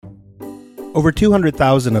Over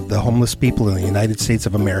 200,000 of the homeless people in the United States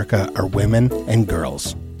of America are women and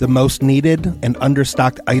girls. The most needed and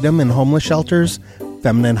understocked item in homeless shelters,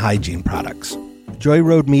 feminine hygiene products. Joy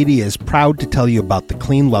Road Media is proud to tell you about the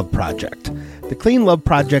Clean Love Project. The Clean Love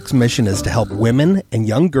Project's mission is to help women and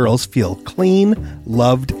young girls feel clean,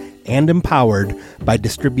 loved, and empowered by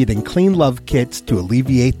distributing Clean Love kits to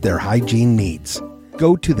alleviate their hygiene needs.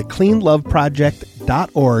 Go to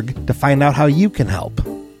thecleanloveproject.org to find out how you can help.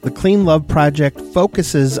 The Clean Love Project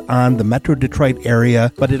focuses on the Metro Detroit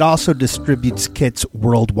area, but it also distributes kits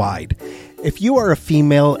worldwide. If you are a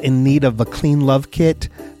female in need of a Clean Love kit,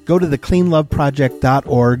 go to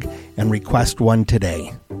thecleanloveproject.org and request one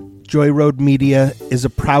today. Joy Road Media is a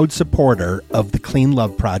proud supporter of the Clean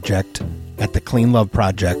Love Project at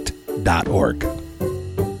thecleanloveproject.org.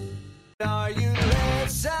 Are you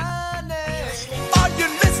listening? Are you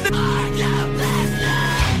listening? Are you listening?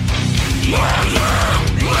 Yo, are you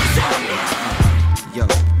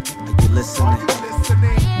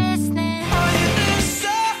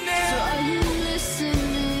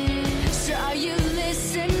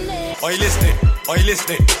listening? Are you listening? Are you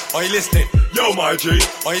listening? Are you listening? Yo, my G.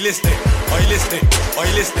 Are you listening? Are you listening? Are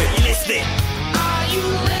you listening? Are you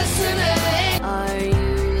listening? Are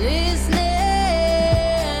you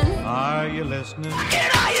listening? Are you listening? Are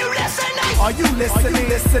you listening? Are you listening? Are you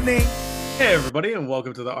listening? Hey, everybody, and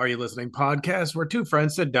welcome to the Are You Listening podcast, where two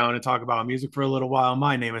friends sit down and talk about music for a little while.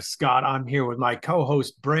 My name is Scott. I'm here with my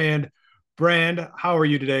co-host, Brand. Brand, how are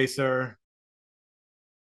you today, sir?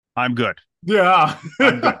 I'm good. Yeah.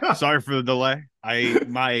 I'm good. Sorry for the delay.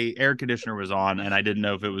 My air conditioner was on, and I didn't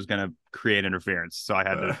know if it was going to create interference, so I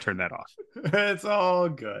had to turn that off. It's all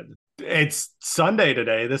good. It's Sunday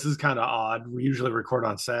today. This is kind of odd. We usually record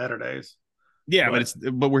on Saturdays. Yeah,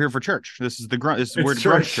 but we're here for church. This is the grunge. We're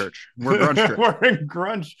church. Grunge church. We're grunge church. We're in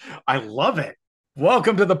grunge. I love it.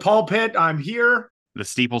 Welcome to the pulpit. I'm here. The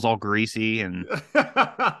steeple's all greasy, and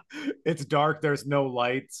It's dark. There's no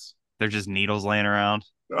lights. there's just needles laying around.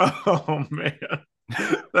 Oh man,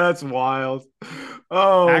 that's wild.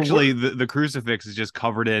 Oh, Actually, the crucifix is just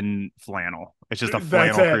covered in flannel. It's just a That's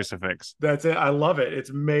flannel it. crucifix. that's it. I love it.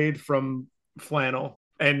 It's made from flannel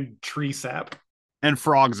and tree sap. And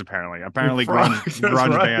frogs, apparently. Apparently, Frogs, grunge that's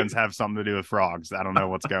right. bands have something to do with frogs. I don't know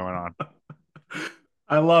what's going on.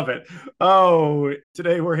 I love it. Oh,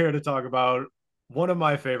 today we're here to talk about one of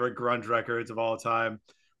my favorite grunge records of all time.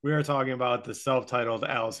 We are talking about the self-titled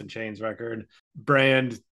Alice in Chains record.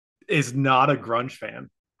 Brand is not a grunge fan.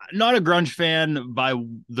 Not a grunge fan by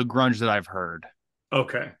the grunge that I've heard.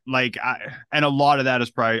 Okay. And a lot of that is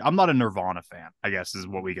probably, I'm not a Nirvana fan, I guess is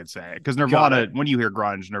what we could say. Because Got Nirvana, it. when you hear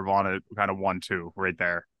grunge, Nirvana kind of 1-2 right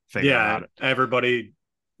there. Thinking Yeah, about it. everybody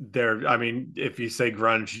there. I mean, if you say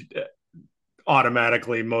grunge,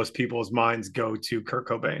 automatically most people's minds go to Kurt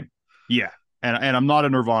Cobain. Yeah. And I'm not a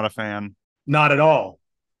Nirvana fan. Not at all.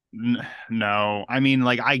 No. I mean,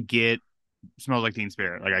 like, I get Smells Like Teen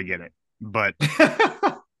Spirit. Like, I get it. But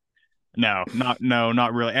no,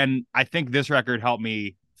 not really. And I think this record helped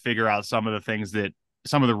me figure out some of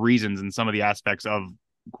the reasons and some of the aspects of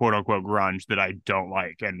quote unquote grunge that I don't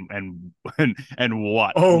like and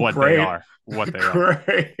what great. they are. What they are.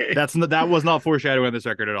 Great. That was not foreshadowing on this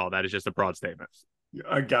record at all. That is just a broad statement.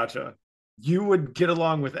 I gotcha. You would get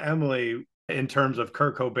along with Emily in terms of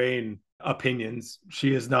Kurt Cobain opinions.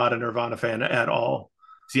 She is not a Nirvana fan at all.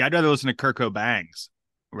 See, I'd rather listen to Kurt Cobangs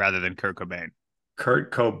rather than Kurt Cobain.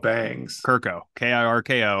 Kurt Cobangs. Kirko.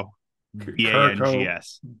 Kirko.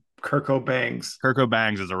 Bangs. Kurt Cobangs. Kurt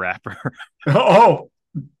Cobangs is a rapper. Oh,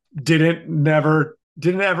 didn't ever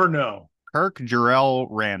know. Kirk Jarrell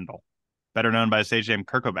Randall, better known by his stage name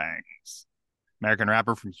Kurt Cobangs, American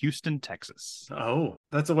rapper from Houston, Texas. Oh,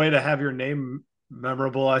 that's a way to have your name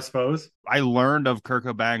memorable, I suppose. I learned of Kurt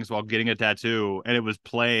Cobangs while getting a tattoo, and it was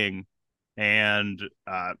playing. And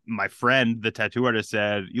my friend, the tattoo artist,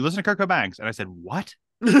 said, "You listen to Kurt Cobangs?" And I said, "What?"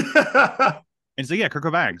 And so, yeah, Kurt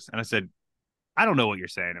Cobangs. And I said, "I don't know what you're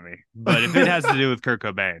saying to me, but if it has to do with Kurt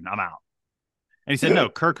Cobain, I'm out." And he said, "No,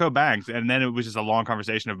 Kurt Cobangs." And then it was just a long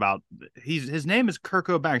conversation about his name is Kurt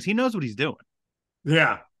Cobangs. He knows what he's doing.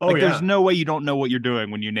 Yeah. Oh, Like, yeah. there's no way you don't know what you're doing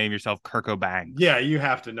when you name yourself Kurt Cobangs. Yeah, you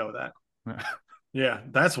have to know that. Yeah,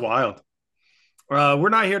 that's wild. We're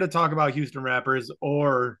not here to talk about Houston rappers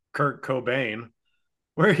or Kurt Cobain.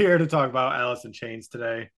 We're here to talk about Alice in Chains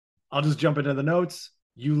today. I'll just jump into the notes.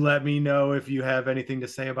 You let me know if you have anything to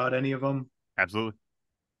say about any of them. Absolutely.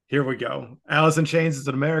 Here we go. Alice in Chains is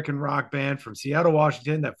an American rock band from Seattle,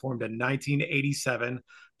 Washington that formed in 1987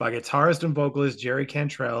 by guitarist and vocalist Jerry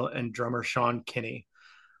Cantrell and drummer Sean Kinney,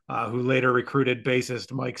 who later recruited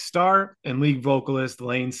bassist Mike Starr and lead vocalist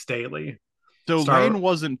Lane Staley. So Lane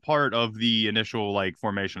wasn't part of the initial like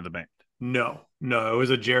formation of the band. No, it was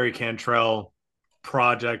a Jerry Cantrell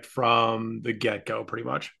project from the get-go, pretty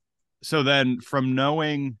much. So then from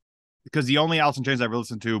knowing, because the only Alice in Chains I ever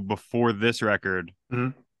listened to before this record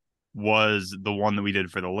was the one that we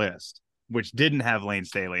did for the list, which didn't have Lane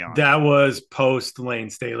Staley on. That was post Lane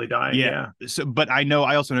Staley dying. Yeah. So, but I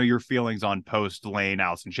also know your feelings on post Lane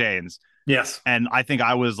Alice in Chains. Yes. And I think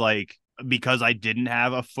I was like, because I didn't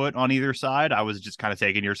have a foot on either side, I was just kind of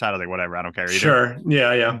taking your side. I was like, whatever, I don't care either. Sure.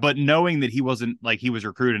 Yeah. But knowing that he wasn't like, he was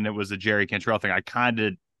recruited and it was a Jerry Cantrell thing, I kind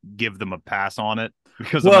of give them a pass on it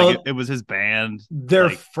because it was his band.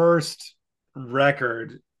 Their first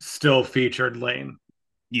record still featured Lane.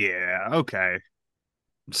 Yeah. Okay.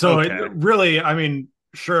 So it really, I mean,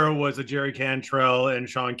 sure, it was a Jerry Cantrell and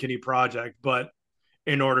Sean Kinney project, but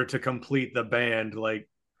in order to complete the band, like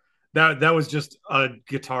that was just a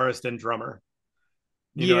guitarist and drummer.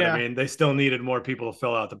 You know what I mean? They still needed more people to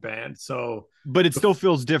fill out the band. So, but it still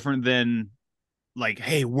feels different than like,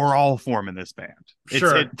 hey, we're all forming this band.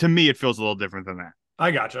 Sure. To me, it feels a little different than that.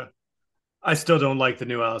 I gotcha. I still don't like the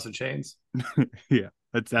new Alice in Chains. Yeah,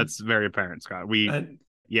 that's very apparent, Scott.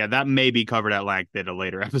 That may be covered at length in a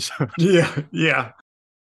later episode. Yeah.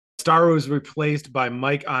 Starr was replaced by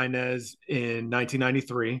Mike Inez in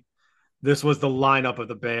 1993. This was the lineup of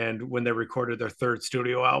the band when they recorded their third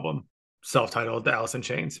studio album, self-titled Alice in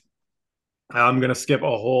Chains. I'm going to skip a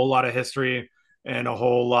whole lot of history and a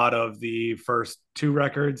whole lot of the first two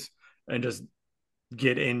records and just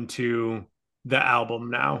get into the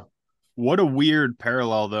album now. What a weird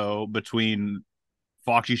parallel, though, between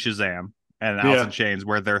Foxy Shazam and Alice in Chains,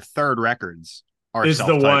 where their third records are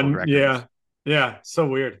self-titled records. Yeah. So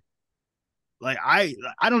weird. Like I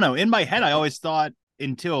don't know. In my head, I always thought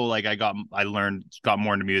until like I got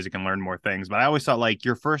more into music and learned more things. But I always thought like if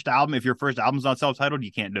your first album's not self-titled,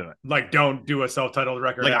 you can't do it. Like don't do a self-titled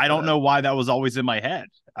record. Like I don't know why that was always in my head.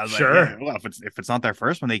 I was sure. Like, well, if it's not their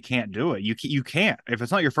first one, they can't do it. You can't. If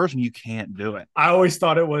it's not your first one, you can't do it. I always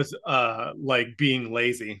thought it was like being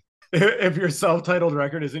lazy. If your self-titled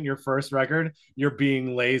record isn't your first record, you're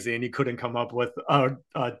being lazy and you couldn't come up with a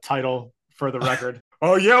title for the record.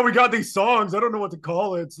 Oh yeah, we got these songs. I don't know what to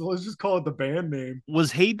call it, so let's just call it the band name.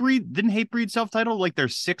 Was Hatebreed? Didn't Hatebreed self-titled like their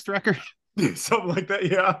sixth record? Something like that,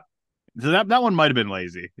 yeah. So that one might have been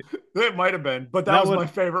lazy. It might have been, but that was my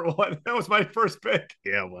favorite one. That was my first pick.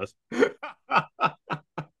 Yeah, it was.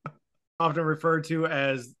 Often referred to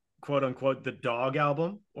as quote unquote the Dog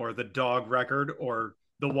album or the Dog record or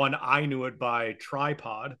the one I knew it by,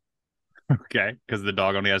 Tripod. Okay, because the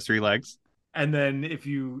dog only has 3 legs. And then if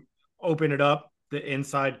you open it up, the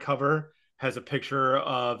inside cover has a picture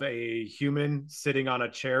of a human sitting on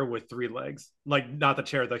a chair with 3 legs. Like, not the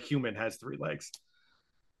chair, the human has 3 legs.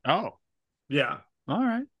 Oh. Yeah. All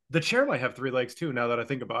right. The chair might have 3 legs too, now that I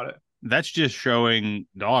think about it. That's just showing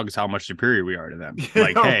dogs how much superior we are to them.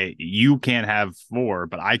 Like, hey, you can't have 4,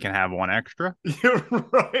 but I can have 1 extra. You're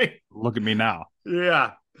right. Look at me now.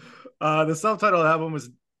 Yeah. The self-titled album was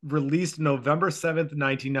released November 7th,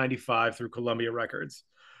 1995 through Columbia Records.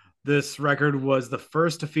 This record was the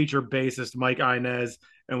first to feature bassist Mike Inez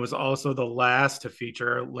and was also the last to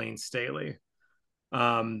feature Lane Staley.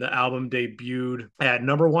 The album debuted at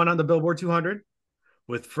number 1 on the Billboard 200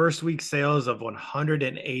 with first week sales of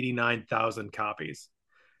 189,000 copies.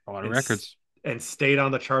 A lot of records. And stayed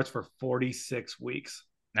on the charts for 46 weeks.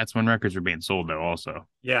 That's when records were being sold, though, also.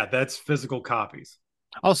 Yeah, that's physical copies.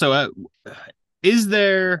 Also,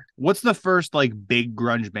 what's the first like big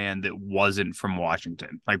grunge band that wasn't from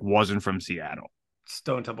Washington, like wasn't from Seattle?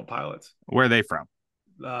 Stone Temple Pilots. Where are they from?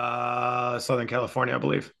 Southern California, I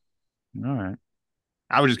believe. All right.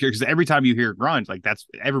 I was just curious because every time you hear grunge, like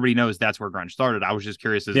everybody knows that's where grunge started. I was just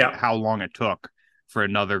curious as to how long it took for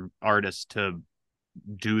another artist to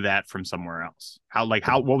do that from somewhere else. How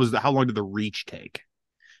long did the reach take?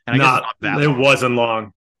 And I guess it's not that long. Wasn't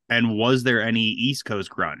long. And was there any East Coast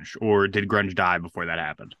grunge, or did grunge die before that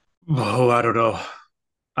happened? Oh, I don't know.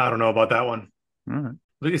 I don't know about that one. All right.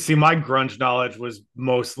 You see, my grunge knowledge was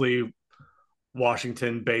mostly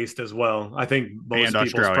Washington based as well. I think most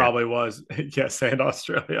people's probably was. Yes, and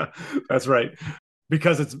Australia. That's right.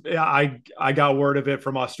 Because I got word of it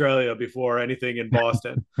from Australia before anything in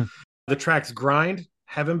Boston. The tracks Grind,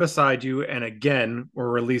 Heaven Beside You, and Again were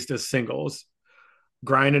released as singles.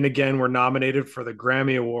 Grind and Again were nominated for the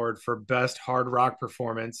Grammy Award for Best Hard Rock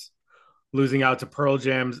Performance, losing out to Pearl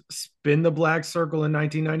Jam's Spin the Black Circle in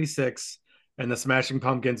 1996 and the Smashing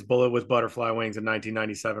Pumpkins' Bullet with Butterfly Wings in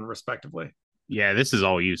 1997, respectively. Yeah, this is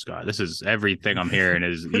all you, Scott. This is everything I'm hearing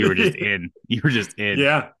is you were just in. You were just in.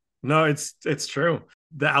 Yeah. No, it's true.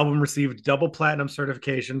 The album received double platinum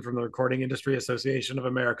certification from the Recording Industry Association of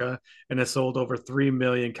America and has sold over 3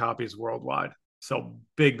 million copies worldwide. So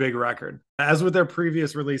big, big record. As with their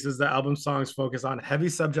previous releases, the album songs focus on heavy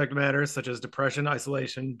subject matters such as depression,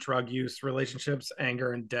 isolation, drug use, relationships,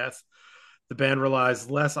 anger, and death. The band relies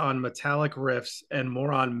less on metallic riffs and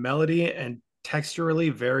more on melody and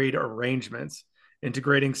texturally varied arrangements,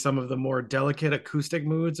 integrating some of the more delicate acoustic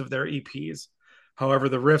moods of their EPs. However,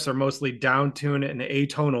 the riffs are mostly downtuned and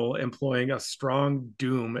atonal, employing a strong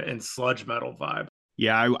doom and sludge metal vibe.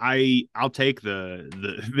 Yeah, I'll take the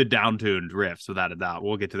downtuned riffs without a doubt.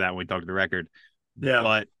 We'll get to that when we talk to the record. Yeah.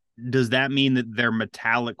 But does that mean that their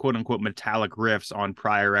metallic, quote unquote, metallic riffs on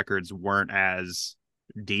prior records weren't as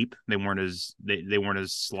deep? They weren't as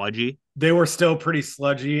sludgy? They were still pretty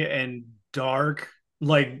sludgy and dark,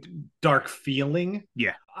 like dark feeling.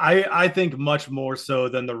 Yeah. I think much more so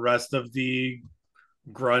than the rest of the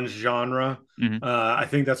grunge genre. Mm-hmm. I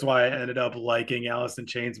think that's why I ended up liking Alice in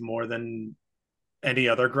Chains more than any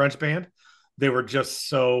other grunge band. They were just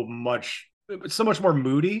so much more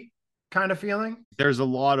moody kind of feeling. There's a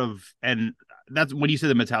lot of, and that's when you say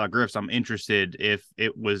the metallic riffs, I'm interested if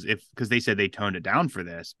because they said they toned it down for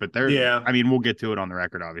this, but I mean, we'll get to it on the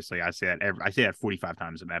record. Obviously, I say that 45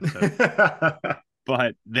 times an episode,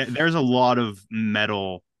 but there's a lot of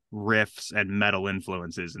metal riffs and metal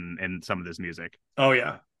influences in some of this music. Oh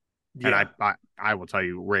yeah. And I will tell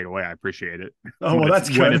you right away, I appreciate it. Oh, well, that's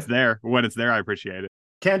good. When it's there, I appreciate it.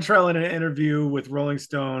 Cantrell, in an interview with Rolling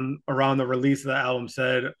Stone around the release of the album,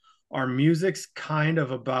 said, "Our music's kind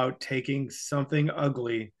of about taking something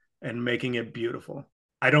ugly and making it beautiful."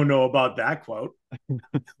 I don't know about that quote.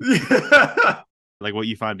 Like, what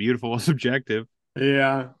you find beautiful is subjective.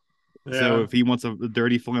 Yeah. So if he wants a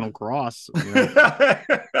dirty flannel cross, whatever.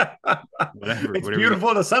 It's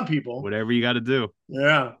beautiful to some people. Whatever you got to do.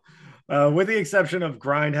 Yeah. With the exception of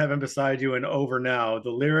Grind Heaven Beside You and Over Now, the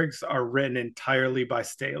lyrics are written entirely by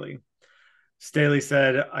Staley. Staley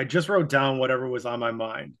said, "I just wrote down whatever was on my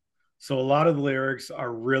mind. So a lot of the lyrics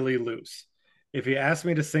are really loose. If you asked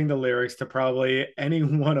me to sing the lyrics to probably any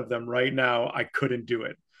one of them right now, I couldn't do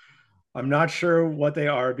it. I'm not sure what they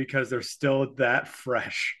are because they're still that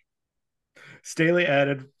fresh." Staley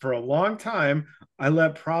added, "For a long time, I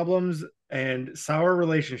let problems and sour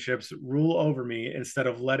relationships rule over me instead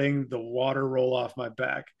of letting the water roll off my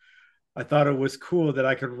back. I thought it was cool that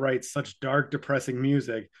I could write such dark, depressing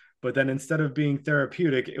music, but then instead of being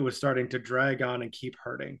therapeutic, it was starting to drag on and keep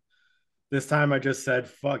hurting. This time I just said,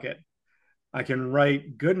 fuck it. I can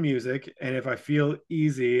write good music, and if I feel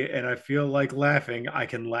easy and I feel like laughing, I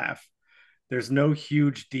can laugh. There's no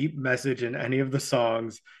huge, deep message in any of the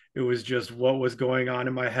songs. It was just what was going on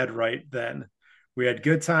in my head right then. We had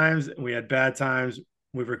good times and we had bad times.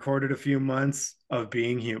 We recorded a few months of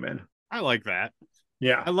being human." I like that.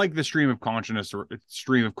 Yeah. I like the stream of consciousness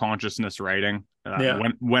writing. Yeah.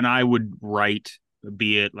 When I would write,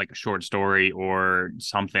 be it like a short story or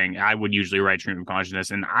something, I would usually write stream of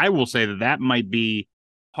consciousness. And I will say that might be,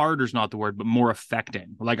 harder's not the word, but more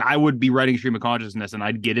affecting. Like, I would be writing stream of consciousness and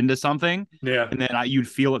I'd get into something. Yeah. And then you'd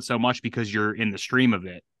feel it so much because you're in the stream of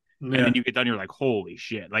it. Yeah. And then you get done, you're like, holy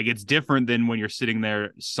shit. Like, it's different than when you're sitting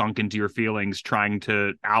there sunk into your feelings trying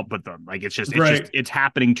to output them. Like, it's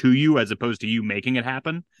happening to you as opposed to you making it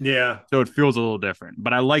happen. Yeah. So it feels a little different.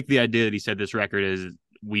 But I like the idea that he said this record is,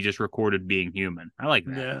 we just recorded being human. I like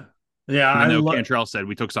that. Yeah. Yeah. I know Cantrell said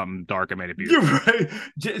we took something dark and made it beautiful. You're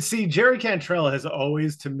right. See, Jerry Cantrell has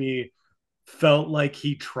always, to me, felt like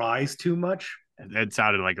he tries too much. It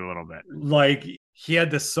sounded like a little bit. Like, he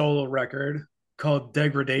had this solo record called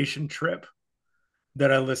Degradation Trip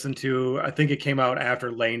that I listened to. I think it came out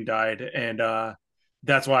after Lane died, and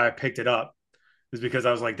that's why I picked it up, is because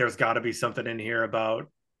I was like, there's got to be something in here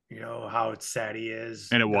about, how sad he is.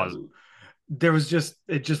 And it wasn't.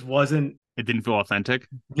 It just wasn't. It didn't feel authentic.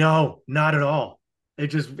 No, not at all. It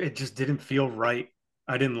just didn't feel right.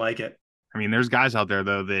 I didn't like it. I mean, there's guys out there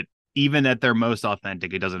though that even at their most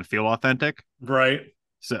authentic, it doesn't feel authentic. Right.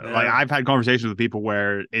 So like, I've had conversations with people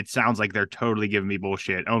where it sounds like they're totally giving me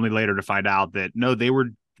bullshit, only later to find out that no, they were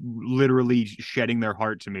literally shedding their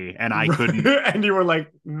heart to me and I couldn't. And you were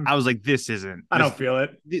like, I was like, this isn't. I don't feel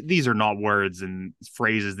it. These are not words and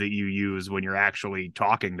phrases that you use when you're actually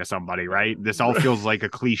talking to somebody, right? This all feels like a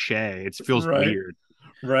cliche. It feels weird.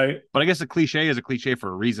 Right. But I guess a cliche is a cliche for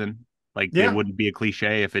a reason. Like, it wouldn't be a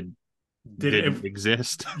cliche if it didn't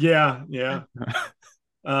exist. Yeah. Yeah.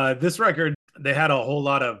 This record, they had a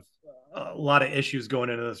lot of issues going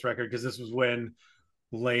into this record, because this was when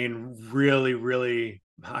Lane really,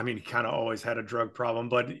 I mean, he kind of always had a drug problem,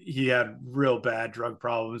 but he had real bad drug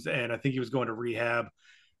problems. And I think he was going to rehab,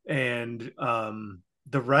 and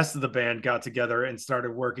the rest of the band got together and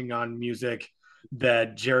started working on music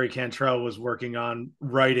that Jerry Cantrell was working on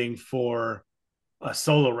writing for a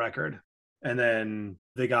solo record. And then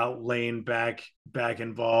they got Lane back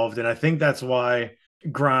involved. And I think that's why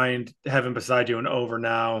Grind, Heaven Beside You, and Over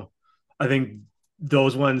Now, I think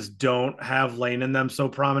those ones don't have Lane in them so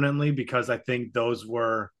prominently, because I think those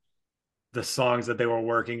were the songs that they were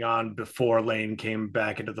working on before Lane came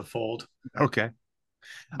back into the fold. Okay.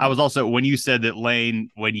 I was also, when you said that Lane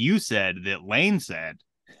said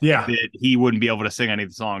Yeah. that he wouldn't be able to sing any of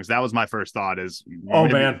the songs, that was my first thought is, Oh,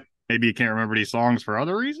 man. Maybe you can't remember these songs for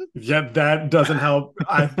other reasons. Yeah, that doesn't help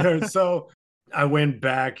either. So I went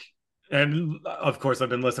back, and of course I've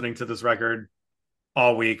been listening to this record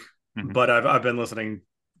all week, but I've been listening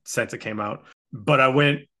since it came out. But I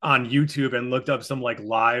went on YouTube and looked up some like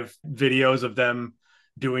live videos of them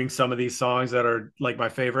doing some of these songs that are like my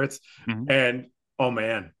favorites. And oh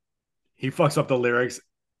man, he fucks up the lyrics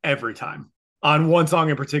every time. On one song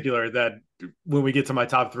in particular that when we get to my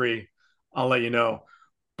top 3, I'll let you know.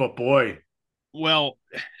 But boy. Well,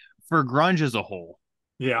 for grunge as a whole,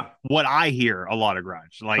 yeah, what I hear a lot of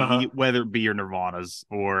grunge, like whether it be your Nirvanas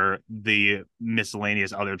or the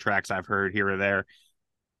miscellaneous other tracks I've heard here or there,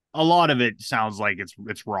 a lot of it sounds like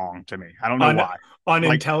it's wrong to me. I don't know why.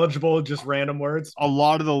 Unintelligible, like, just random words. A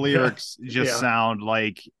lot of the lyrics just sound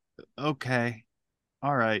like, okay,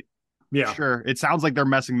 all right. Yeah, sure. It sounds like they're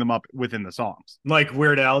messing them up within the songs. Like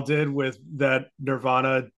Weird Al did with that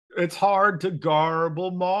Nirvana. It's hard to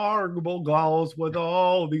garble marble galls with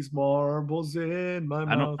all these marbles in my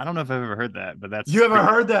mouth. I don't know if I've ever heard that, but that's you ever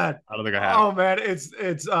heard that? I don't think I have. Oh man, it's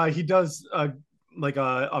he does like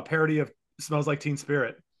a parody of Smells Like Teen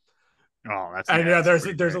Spirit. Oh, that's and yeah,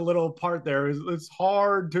 there's a little part there. It's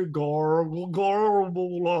hard to garble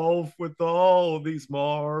off with all these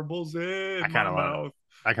marbles in my mouth.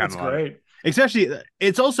 I kind of love great. It. Especially,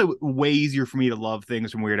 it's also way easier for me to love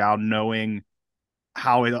things from Weird Al knowing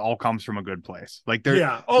how it all comes from a good place. Like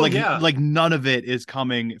like none of it is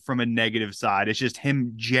coming from a negative side. It's just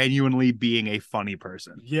him genuinely being a funny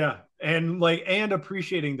person. Yeah, and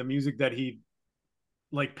appreciating the music that he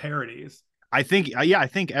like parodies. I think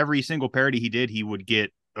every single parody he did, he would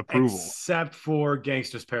get approval. Except for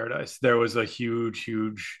Gangsta's Paradise. There was a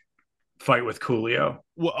huge fight with Coolio.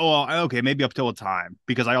 Well, okay, maybe up till a time,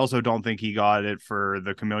 because I also don't think he got it for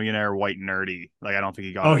the Chameleonaire White Nerdy. Like, I don't think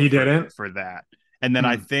he got he didn't? For that. And then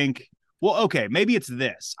I think, well, okay, maybe it's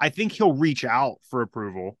this. I think he'll reach out for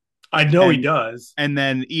approval. I know he does. And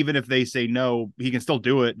then even if they say no, he can still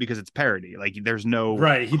do it because it's parody. Like, there's no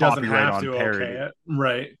he doesn't have to parody. Okay it.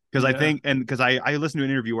 Right. Because I think, and because I listened to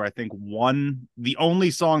an interview where I think the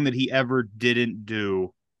only song that he ever didn't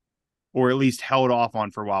do, or at least held off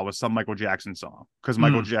on for a while, was some Michael Jackson song. Because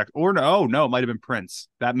Michael Jackson, or no, it might have been Prince.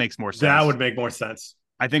 That makes more sense. That would make more sense.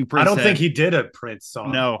 I think Prince. I don't think he did a Prince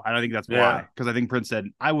song. No, I don't think that's why. Because I think Prince said,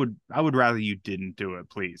 "I would rather you didn't do it,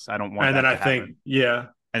 please. I don't want." And then I think,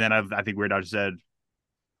 and then I think Weird Al just said,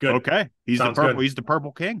 "Good, okay, he's the purple. He's the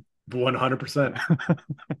Purple King." 100%.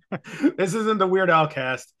 This isn't the Weird Al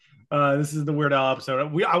cast. This is the Weird Al episode.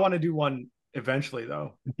 I want to do one eventually,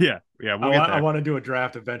 though. Yeah. I want to do a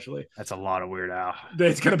draft eventually. That's a lot of Weird Al.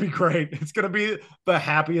 It's gonna be great. It's gonna be the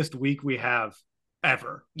happiest week we have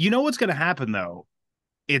ever. You know what's gonna happen though?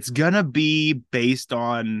 It's gonna be based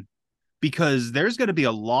on, because there's gonna be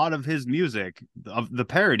a lot of his music, of the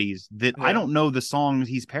parodies, that I don't know the songs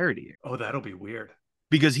he's parodying. Oh, that'll be weird.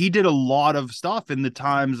 Because he did a lot of stuff in the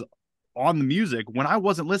times on the music when I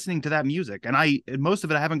wasn't listening to that music, and most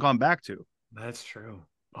of it I haven't gone back to. That's true.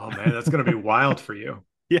 Oh man, that's gonna be wild for you.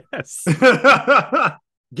 Yes.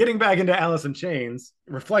 Getting back into Alice in Chains,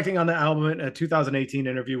 reflecting on the album in a 2018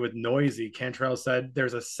 interview with Noisy, Cantrell said,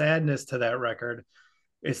 "There's a sadness to that record.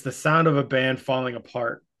 It's the sound of a band falling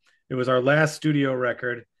apart. It was our last studio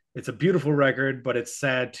record. It's a beautiful record, but it's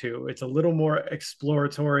sad too. It's a little more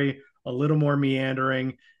exploratory, a little more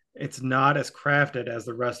meandering. It's not as crafted as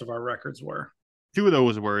the rest of our records were." 2 of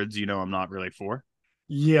those words, I'm not really for.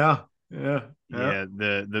 Yeah.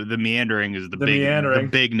 The meandering is the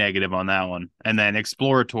big negative on that one, and then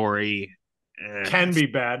exploratory can be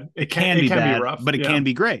bad. It can be bad, rough, but it can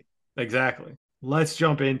be great. Exactly. Let's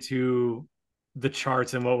jump into the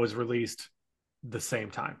charts and what was released the same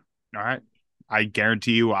time. All right. I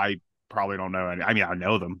guarantee you, I probably don't know any. I mean, I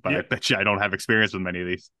know them, but I bet you I don't have experience with many of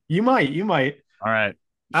these. You might. All right.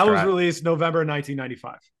 That was released November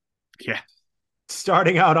 1995. Yeah.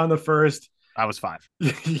 Starting out on the first. I was 5.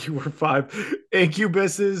 You were 5.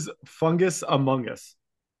 Incubus's Fungus Among Us.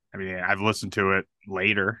 I mean, I've listened to it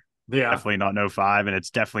later. Yeah. Definitely not 05, and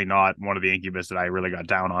it's definitely not one of the Incubus that I really got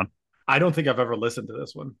down on. I don't think I've ever listened to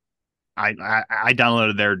this one. I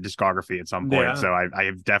downloaded their discography at some point, Yeah. so I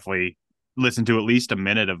have definitely listened to at least a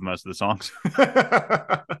minute of most of the songs.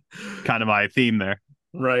 Kind of my theme there.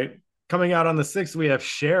 Right. Coming out on the 6th, we have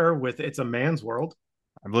Cher with It's a Man's World.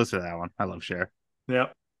 I've listened to that one. I love Cher.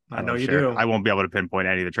 Yep. I know love you Cher. do. I won't be able to pinpoint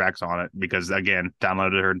any of the tracks on it because, again,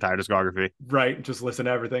 downloaded her entire discography. Right. Just listen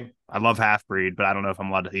to everything. I love Half Breed, but I don't know if I'm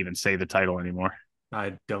allowed to even say the title anymore.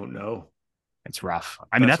 I don't know. It's rough.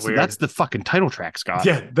 I mean, That's weird. that's the fucking title track, Scott.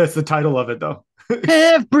 Yeah, that's the title of it, though.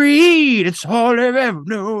 Half Breed, it's all I've ever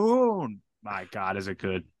known. My God, is it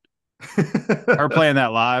good? Her playing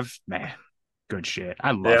that live, man, good shit.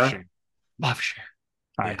 I love Cher. Love Cher.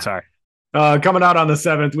 All right, sorry. Coming out on the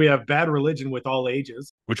 7th, we have Bad Religion with All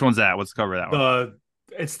Ages. Which one's that? What's the cover of that one?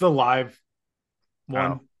 It's the live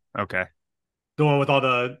one. Oh, okay. The one with all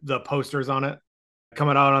the posters on it.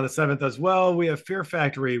 Coming out on the 7th as well, we have Fear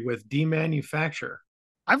Factory with Demanufacture.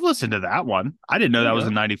 I've listened to that one. I didn't know that was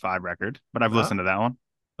a 95 record, but I've listened to that one.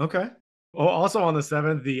 Okay. Oh, also on the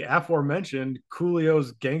 7th, the aforementioned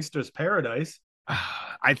Coolio's Gangsta's Paradise.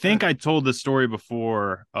 I think I told the story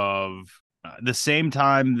before of the same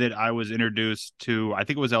time that I was introduced to, I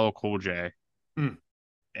think it was LL Cool J.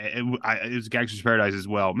 It was Gangsta's Paradise as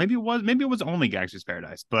well. Maybe it was only Gangsta's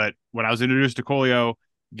Paradise. But when I was introduced to Coolio,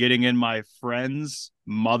 getting in my friend's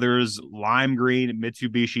mother's lime green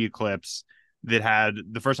Mitsubishi Eclipse that had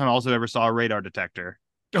the first time I also ever saw a radar detector.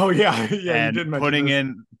 Oh yeah, yeah. And you did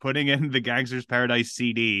mention putting in the Gangsta's Paradise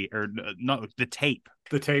CD or no, the tape.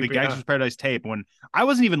 the Gangsta's Paradise tape. When I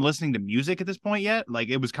wasn't even listening to music at this point yet, like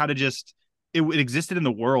it was kind of just it existed in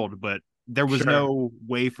the world, but there was no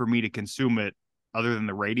way for me to consume it other than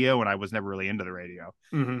the radio, and I was never really into the radio.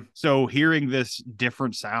 Mm-hmm. So hearing this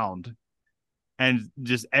different sound and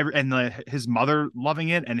just his mother loving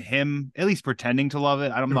it and him at least pretending to love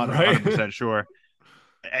it, I'm not 100% sure.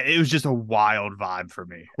 It was just a wild vibe for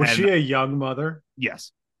me. Was she a young mother?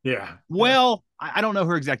 Yes. Yeah. Well, I don't know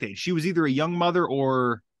her exact age. She was either a young mother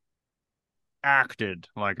or acted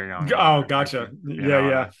like a young mother. Oh, gotcha. You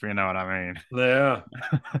Yeah. know what I mean. Yeah.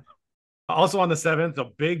 Also on the 7th, a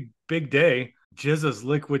big day, Jizza's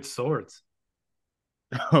Liquid Swords.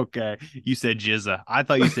 Okay. You said Jizza. I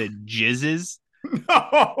thought you said Jizzes.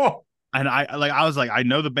 No. And I was like, I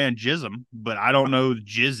know the band Jism, but I don't know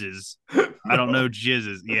Jizzes. I don't know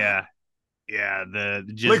Jizzes. Yeah. Yeah. The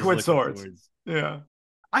Liquid Swords. Yeah.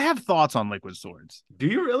 I have thoughts on Liquid Swords. Do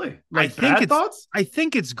you really? Thoughts? I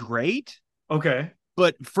think it's great. Okay.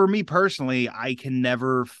 But for me personally, I can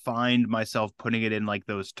never find myself putting it in like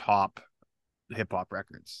those top hip hop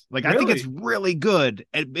records. Like I think it's really good.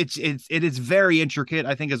 It is very intricate.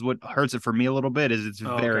 I think is what hurts it for me a little bit is it's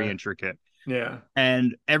very intricate. Yeah.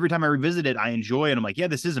 And every time I revisit it, I enjoy it. I'm like, yeah,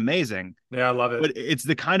 this is amazing. Yeah, I love it. But it's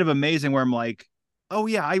the kind of amazing where I'm like, oh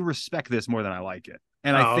yeah, I respect this more than I like it.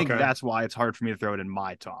 And I think that's why it's hard for me to throw it in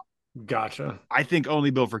my top. Gotcha. I think Only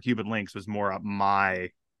Built for Cuban Links was more up my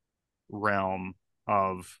realm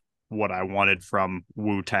of what I wanted from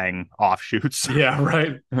Wu-Tang offshoots. Yeah,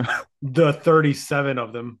 right. The 37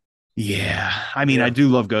 of them. Yeah. I mean, I do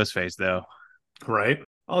love Ghostface though. Right.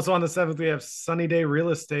 Also on the 7th, we have Sunny Day Real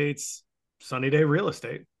Estate's Sunny Day Real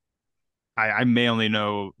Estate. I may only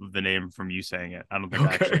know the name from you saying it. I don't think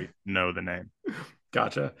I actually know the name.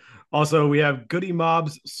 Gotcha. Also, we have Goody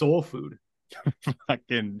Mob's Soul Food.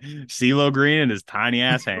 Fucking CeeLo Green and his tiny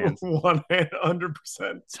ass hands.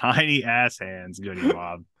 100%. Tiny ass hands, Goody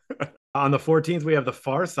Mob. On the 14th, we have The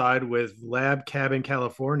Far Side with Lab Cabin,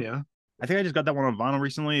 California. I think I just got that one on vinyl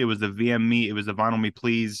recently. It was the Vinyl Me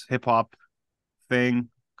Please hip hop thing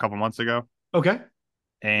a couple months ago. Okay.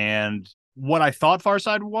 And what I thought Far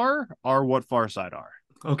Side were are what Far Side are.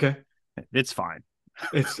 Okay. It's fine.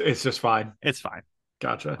 It's just fine. It's fine.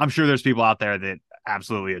 Gotcha. I'm sure there's people out there that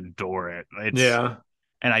absolutely adore it. Yeah.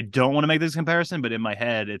 And I don't want to make this comparison, but in my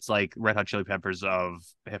head, it's like Red Hot Chili Peppers of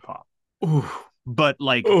hip hop. Ooh. But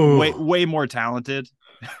like way more talented.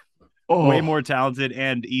 Way more talented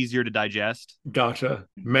and easier to digest. Gotcha.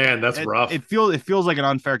 Man, that's rough. It feels like an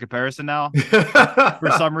unfair comparison now.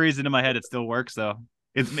 For some reason in my head it still works though.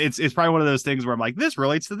 It's probably one of those things where I'm like, this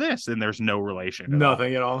relates to this, and there's no relation.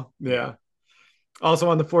 Nothing at all. Yeah. Also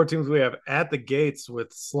on the 14th, we have At the Gates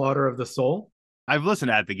with Slaughter of the Soul. I've listened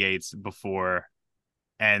to At the Gates before,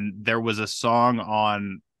 and there was a song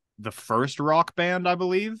on the first Rock Band, I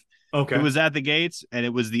believe. Okay. It was At the Gates, and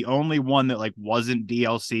it was the only one that like wasn't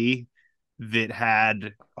DLC that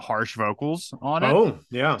had harsh vocals on it. Oh,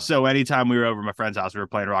 yeah. So anytime we were over at my friend's house, we were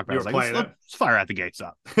playing Rock Band. I was like, let's fire At the Gates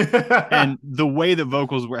up. And the way that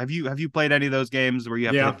vocals were, have you played any of those games where you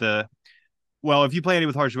have to hit Well, if you play any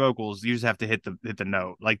with harsh vocals, you just have to hit the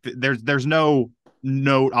note. Like there's no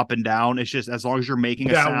note up and down. It's just as long as you're making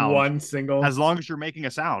a That sound. one single. As long as you're making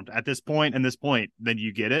a sound at this point and this point, then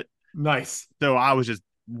you get it. Nice. So I was just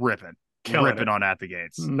ripping Killing it. on At the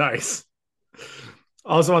Gates. Nice.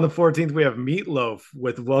 Also on the 14th, we have Meatloaf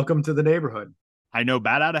with Welcome to the Neighborhood. I know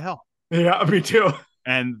Bat Out of Hell. Yeah, me too.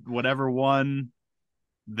 And whatever one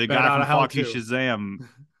the Bat guy Outta from Hell Fuck You 2. Shazam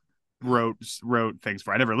wrote things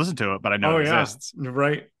for. I never listened to it, but I know Oh, it yeah. exists.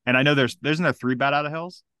 Right. And I know there's there 3 Bat Out of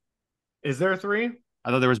Hells. Is there 3? I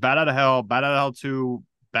thought there was Bat Out of Hell, Bat Out of Hell 2,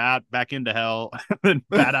 Bat Back into Hell, then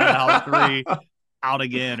Bat Out of Hell 3, Out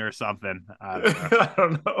Again or something. I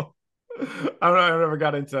don't know. I don't know. I never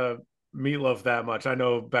got into Meatloaf that much. I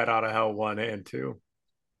know Bat Out of Hell 1 and 2.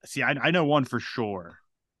 See, I know one for sure.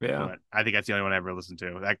 Yeah. But I think that's the only one I ever listened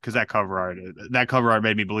to. Because that cover art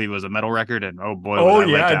made me believe it was a metal record, and oh boy, Oh was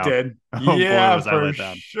I let yeah, it down. did. Oh, boy, Yeah, was I for let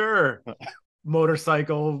down. sure.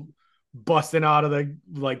 Motorcycle busting out of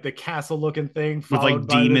the castle looking thing With followed like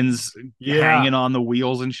by demons Yeah. hanging on the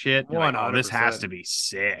wheels and shit. You're like, oh, this 100%. has to be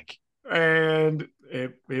sick. and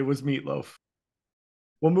it was Meatloaf.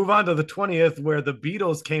 We'll move on to the 20th, where the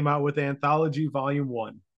Beatles came out with Anthology Volume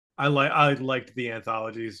 1. I liked the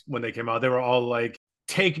anthologies when they came out. They were all like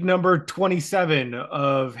take number 27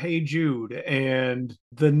 of Hey Jude and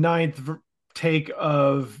the 9th take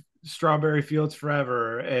of Strawberry Fields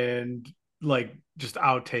Forever, and like just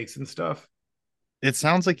outtakes and stuff. It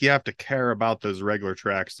sounds like you have to care about those regular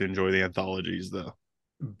tracks to enjoy the anthologies, though.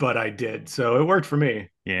 But I did, so it worked for me.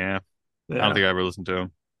 Yeah. I Yeah, don't think I ever listened to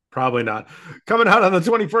them. probably not. Coming out on the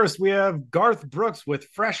 21st, we have Garth Brooks with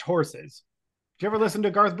Fresh Horses. Did you ever listen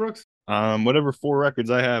to Garth Brooks? Whatever 4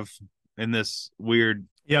 records I have in this weird,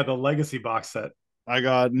 Yeah, the Legacy box set. I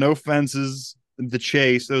got No Fences, The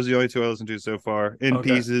Chase. Those are the only 2 I listened to so far. In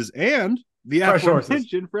Okay. Pieces and the Fresh Horses.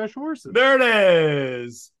 aforementioned Fresh Horses. There it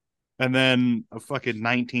is. And then a fucking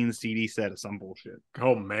 19 CD set of some bullshit.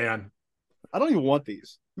 Oh man. I don't even want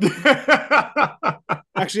these.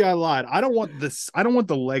 Actually, I lied. I don't want this. I don't want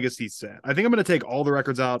the legacy set. I think I'm going to take all the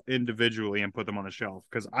records out individually and put them on the shelf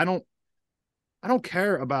because I don't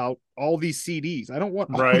care about all these CDs. I don't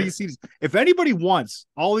want all Right. these CDs. If anybody wants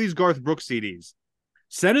all these Garth Brooks CDs,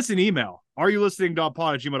 send us an email.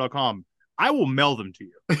 areyoulistening.pod@gmail.com. I will mail them to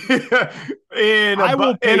you. I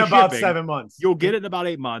will pay in about shipping. 7 months. You'll get it in about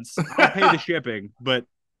 8 months. I'll pay the shipping, but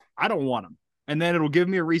I don't want them. And then it'll give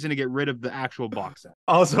me a reason to get rid of the actual box set.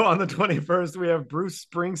 Also on the 21st, we have Bruce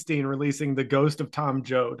Springsteen releasing The Ghost of Tom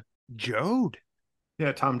Joad. Jode.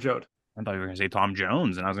 Yeah, Tom Joad. I thought you were going to say Tom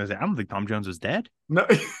Jones, and I was going to say, I don't think Tom Jones is dead. No,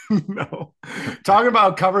 no. Talking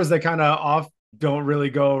about covers that kind of don't really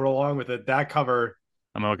go along with it. That cover.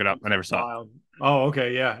 I'm going to look it up. I never saw it. Wild. Oh,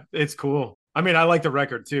 okay. Yeah, it's cool. I mean, I like the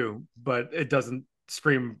record too, but it doesn't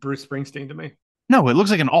scream Bruce Springsteen to me. No, it looks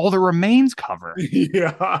like an All That Remains cover.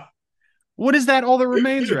 Yeah. What is that All That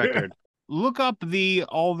Remains record? Look up the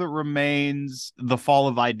All That Remains, The Fall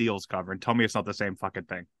of Ideals cover and tell me it's not the same fucking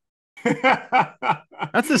thing.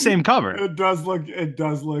 That's the same cover. It does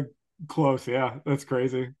look close. Yeah, that's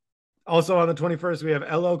crazy. Also on the 21st, we have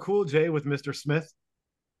LL Cool J with Mr. Smith.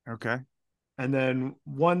 Okay. And then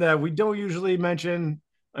one that we don't usually mention,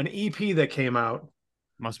 an EP that came out.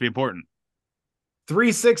 Must be important.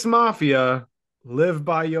 3-6 Mafia, Live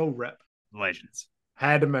by Yo Rep. Legends.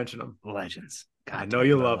 Had to mention them. Legends. God, I know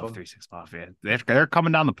you love 'em. 3-6 Mafia. They're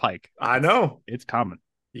coming down the pike. I know. It's coming.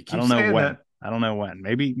 You keep I don't know saying when. that. I don't know when.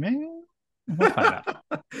 Maybe. We'll find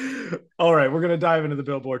out. All right, we're going to dive into the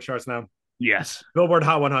Billboard charts now. Yes. Billboard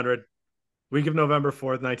Hot 100, week of November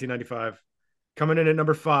 4th, 1995. Coming in at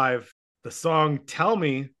number 5, the song Tell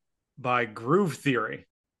Me by Groove Theory.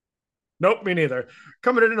 Nope, me neither.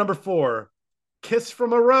 Coming in at number 4, Kiss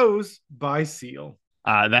from a Rose by Seal.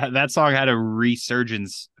 That song had a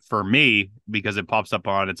resurgence for me because it pops up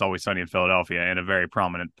on It's Always Sunny in Philadelphia in a very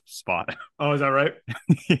prominent spot. Oh, is that right?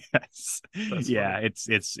 Yes. That's Yeah, funny.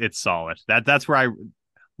 it's solid. That's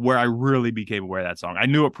where I really became aware of that song. I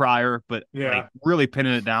knew it prior, but Yeah. like really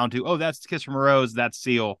pinning it down to, oh, that's Kiss from a Rose, that's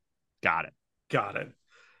Seal. Got it. Got it.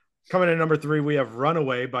 Coming in at number 3, we have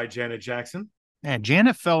Runaway by Janet Jackson. Man,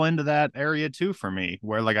 Janet fell into that area too for me,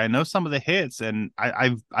 where like I know some of the hits, and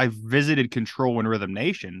I've visited Control and Rhythm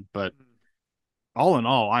Nation, but all in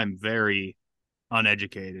all, I'm very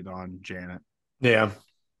uneducated on Janet. Yeah.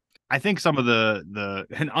 I think some of the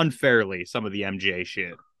and unfairly some of the MJ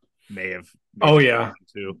shit may have. Oh, yeah.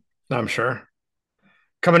 Too. I'm sure.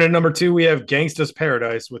 Coming in at number 2, we have Gangsta's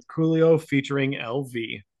Paradise with Coolio featuring LV.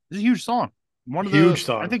 This is a huge song. One of Huge the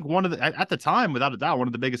song. I think one of the at the time, without a doubt, one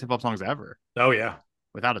of the biggest hip hop songs ever. Oh, yeah.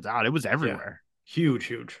 Without a doubt, it was everywhere.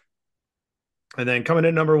 Huge. And then coming in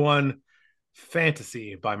at number 1,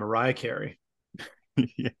 Fantasy by Mariah Carey.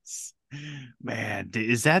 Yes. Man,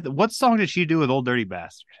 is that what song did she do with Old Dirty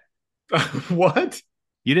Bastard? What?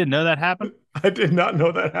 You didn't know that happened? I did not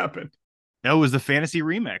know that happened. No, it was the Fantasy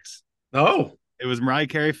remix. Oh, It was Mariah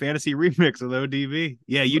Carey Fantasy remix with ODB.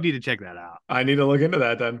 Yeah, you need to check that out. I need to look into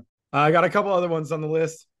that then. I got a couple other ones on the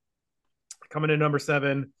list. Coming in number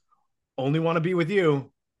 7, Only Want to Be With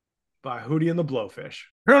You by Hootie and the Blowfish.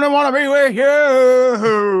 I don't want to be with you.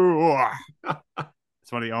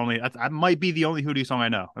 It's one of the only. That might be the only Hootie song I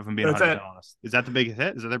know. If I'm being 100% honest, is that the biggest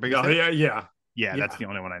hit? Is that their biggest hit? Yeah. That's the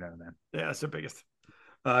only one I know. Then. Yeah, that's their biggest.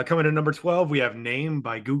 Coming in number 12, we have Name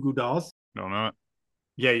by Goo Goo Dolls. Don't know it.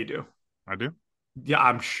 Yeah, you do. I do. Yeah,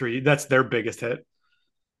 I'm sure that's their biggest hit.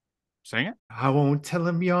 Sing it. I won't tell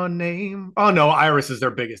him your name. Oh no, Iris is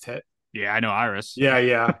their biggest hit. Yeah, I know Iris. Yeah.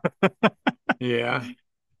 Yeah.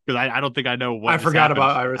 Because I don't think I know what I forgot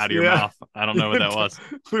about Iris out of your mouth. I don't know what that was.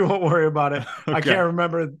 We won't worry about it. Okay. I can't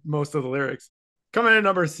remember most of the lyrics. Coming in at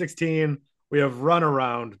number 16, we have Run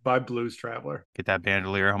Around by Blues Traveler. Get that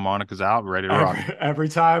bandolier harmonicas out, ready to rock. Every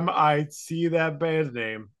time I see that band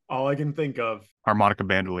name, all I can think of Harmonica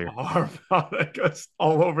bandolier. harmonicas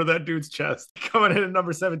all over that dude's chest. Coming in at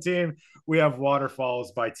number 17, we have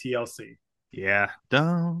Waterfalls by TLC. Yeah.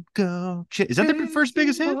 Don't go. Is that their first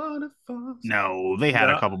biggest hit? Waterfalls. No, they had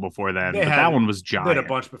a couple before then, but had- that one was They giant. had a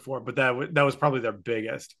bunch before, but that was probably their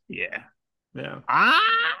biggest. Yeah. Yeah. I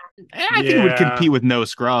think it would compete with No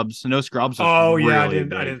Scrubs. No Scrubs was Oh really yeah, I big.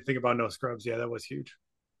 didn't think about No Scrubs. Yeah, that was huge.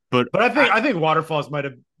 But I think Waterfalls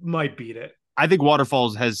might beat it. I think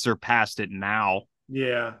Waterfalls has surpassed it now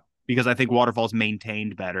Yeah. because I think Waterfalls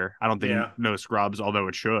maintained better. I don't think No Scrubs, although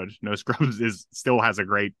it should. No Scrubs still has a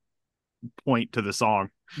great point to the song.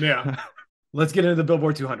 Yeah. Let's get into the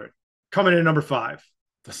Billboard 200. Coming in at number 5,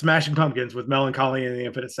 the Smashing Pumpkins with Melancholy and the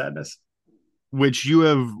Infinite Sadness. Which you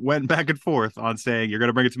have went back and forth on saying you're going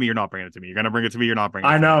to bring it to me, you're not bringing it to me. You're going to bring it to me, you're not bringing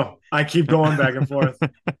it to me. I know. I keep going back and forth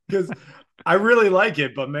because I really like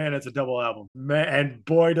it, but man, it's a double album. Man, and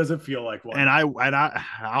boy, does it feel like one. And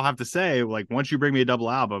I'll have to say, like, once you bring me a double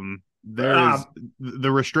album, there's the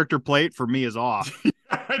restrictor plate for me is off.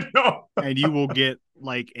 I know. And you will get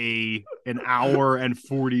like an hour and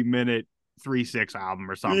 40-minute 3-6 album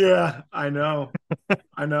or something. Yeah, I know.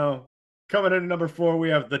 I know. Coming in at number 4, we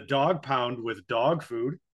have the Dog Pound with Dog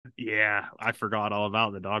Food. Yeah, I forgot all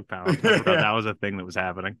about the Dog Pound. I forgot that was a thing that was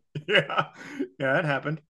happening. Yeah, it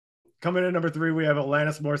happened. Coming in at number 3, we have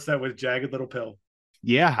Alanis Morissette with Jagged Little Pill.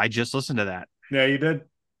 Yeah, I just listened to that. Yeah, you did?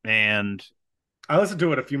 And I listened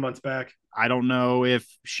to it a few months back. I don't know if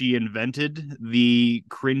she invented the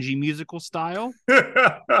cringy musical style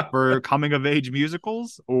for coming of age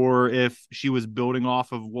musicals or if she was building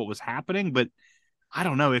off of what was happening, but I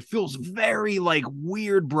don't know. It feels very like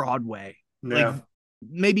weird Broadway. Yeah. Like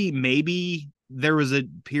maybe there was a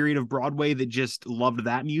period of Broadway that just loved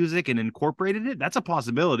that music and incorporated it. That's a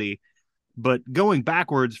possibility. But going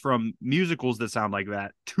backwards from musicals that sound like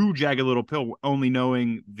that to Jagged Little Pill, only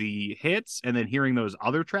knowing the hits and then hearing those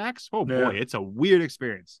other tracks, oh boy, it's a weird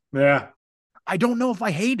experience. Yeah. I don't know if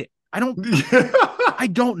I hate it. I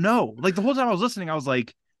don't know. Like the whole time I was listening, I was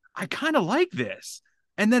like, I kind of like this.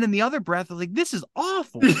 And then in the other breath, I was like, this is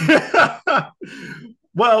awful.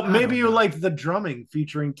 Well, maybe you liked the drumming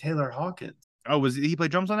featuring Taylor Hawkins. Oh, he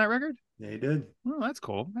played drums on that record? Yeah, he did. Oh, that's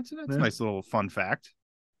cool. That's a nice little fun fact.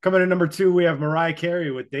 Coming in number 2, we have Mariah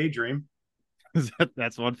Carey with Daydream.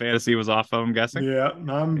 That's what Fantasy was off of, I'm guessing. Yeah,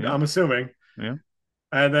 I'm assuming. Yeah.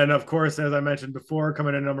 And then, of course, as I mentioned before,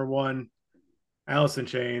 coming in number 1, Alice in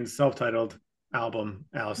Chains, self-titled album,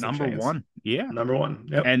 Alice in Chains. Number 1. Yeah. Number 1.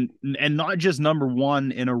 Yep. And not just number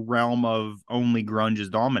 1 in a realm of only grunge is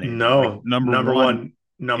dominating. No. Like number one.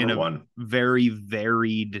 Number 1. Very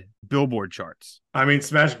varied Billboard charts. I mean,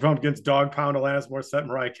 Smashing Pumpkins, Dog Pound, Alanis Morissette,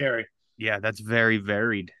 Mariah Carey. Yeah, that's very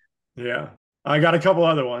varied. Yeah. I got a couple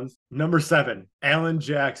other ones. Number 7, Alan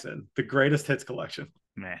Jackson, The Greatest Hits Collection.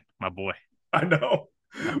 Man, my boy. I know.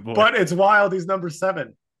 Boy. But it's wild. He's number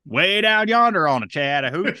 7. Way down yonder on a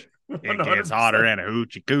Chattahoochee. It gets 100%. hotter than a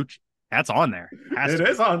hoochie coochie. That's on there. It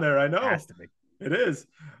is on there. I know. Has to be. It is.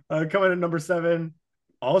 Coming in number 7,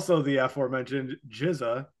 also the aforementioned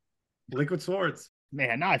Jizza, Liquid Swords.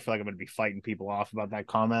 Man, now I feel like I'm going to be fighting people off about that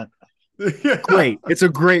comment. Great. It's a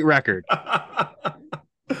great record.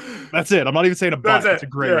 That's it. I'm not even saying a but. It's a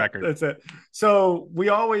great record. That's it. So we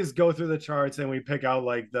always go through the charts and we pick out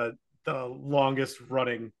like the longest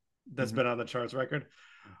running that's been on the charts record.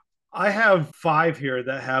 I have 5 here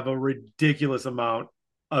that have a ridiculous amount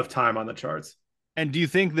of time on the charts. And do you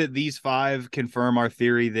think that these 5 confirm our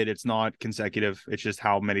theory that it's not consecutive? It's just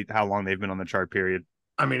how long they've been on the chart period.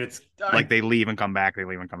 I mean, it's like they leave and come back. They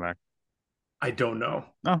leave and come back. I don't know.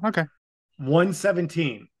 Oh, okay.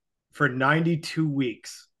 117 for 92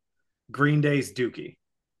 weeks. Green Day's Dookie.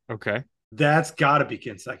 Okay. That's got to be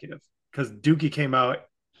consecutive because Dookie came out,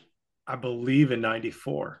 I believe, in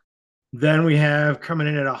 94. Then we have coming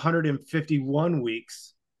in at 151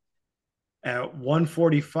 weeks at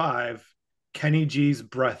 145, Kenny G's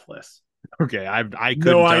Breathless. Okay. I couldn't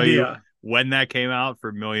No tell you idea. when that came out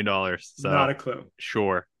for $1 Million. So Not a clue.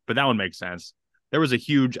 sure. But that one makes sense. There was a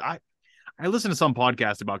huge I listened to some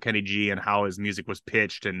podcast about Kenny G and how his music was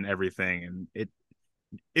pitched and everything, and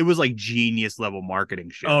it was like genius level marketing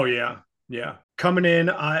shit. Oh, yeah. Yeah. Coming in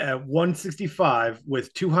at 165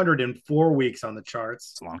 with 204 weeks on the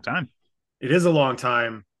charts. It's a long time. It is a long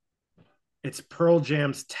time. It's Pearl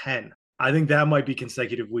Jam's 10. I think that might be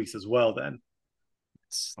consecutive weeks as well then.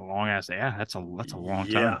 It's a long ass. Yeah, that's a long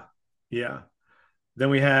Yeah. time. Yeah. Then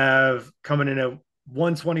we have coming in at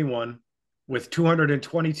 121 with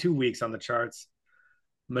 222 weeks on the charts,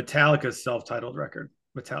 Metallica's self-titled record,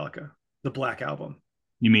 Metallica, the Black Album.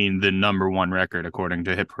 You mean the #1 record according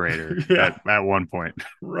to Hit Parader Yeah. at one point?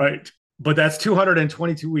 Right. But that's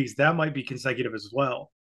 222 weeks. That might be consecutive as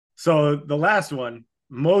well. So the last one,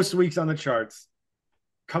 most weeks on the charts,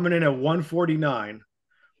 coming in at 149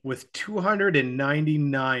 with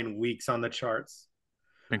 299 weeks on the charts.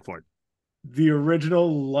 Pink Floyd. The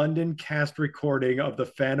original London cast recording of the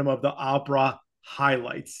Phantom of the Opera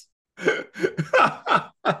highlights.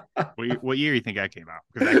 What year do you think that came out?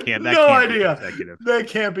 Because that can't. That No can't be idea. consecutive. That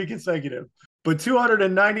can't be consecutive. But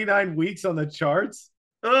 299 weeks on the charts?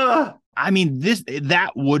 Ugh. I mean,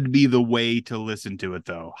 that would be the way to listen to it,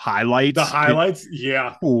 though. Highlights. The highlights?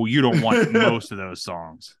 Yeah. Oh, you don't want most of those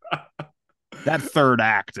songs. That third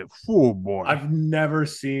act. Oh boy. I've never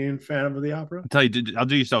seen Phantom of the Opera. I'll tell you. I'll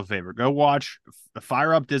do yourself a favor. Go watch.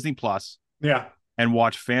 Fire up Disney Plus Yeah. and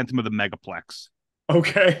watch Phantom of the Megaplex.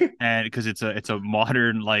 Okay. And because it's a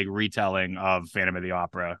modern like retelling of Phantom of the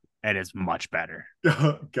Opera, and it's much better.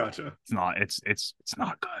 Gotcha. It's not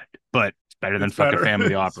good, but it's better than It's fucking better. Phantom of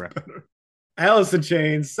the It's Opera. better. Alice in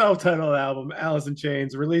Chains, self-titled album, Alice in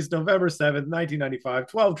Chains, released November 7th, 1995,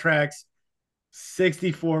 12 tracks,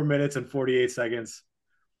 64 minutes and 48 seconds.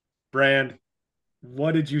 Brand,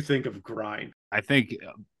 what did you think of Grind? I think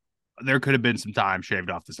there could have been some time shaved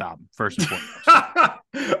off this album. First and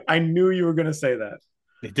foremost, I knew you were going to say that.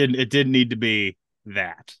 it didn't need to be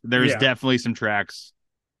that. There's Yeah. definitely some tracks,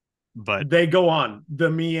 but They go on. The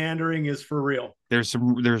meandering is for real. there's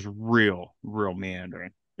real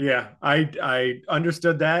meandering. Yeah, I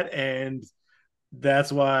understood that, and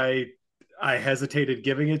that's why I hesitated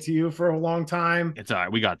giving it to you for a long time. It's all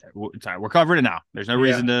right. We got there. It's all right. We're covering it now. There's no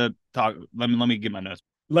reason to talk. Let me get my notes.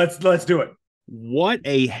 Let's do it. What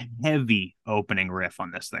a heavy opening riff on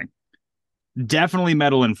this thing. Definitely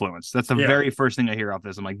metal influence. That's the Yeah. very first thing I hear off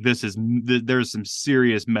this. I'm like, there's some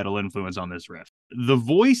serious metal influence on this riff. The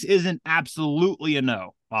voice isn't absolutely a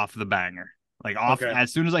no off the banger. Like off Okay.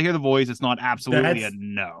 as soon as I hear the voice, it's not absolutely That's- a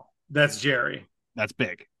no. That's Jerry. That's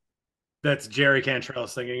big. That's Jerry Cantrell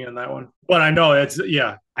singing in that one. But I know it's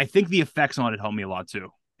I think the effects on it help me a lot too.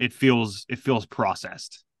 It feels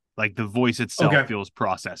processed. Like the voice itself Okay. feels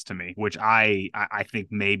processed to me, which I think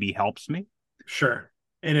maybe helps me. sure.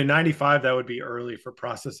 And in 95, that would be early for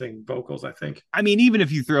processing vocals, I think. I mean, even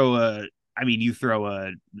if you throw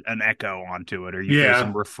an echo onto it, or you throw Yeah.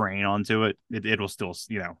 some refrain onto it, it'll still,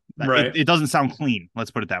 Right. it doesn't sound clean.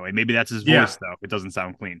 Let's put it that way. Maybe that's his Yeah. voice though. It doesn't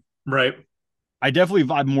sound clean. Right. I definitely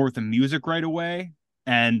vibe more with the music right away,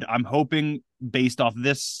 and I'm hoping based off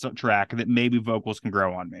this track that maybe vocals can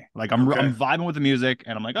grow on me. Like I'm Okay. vibing with the music,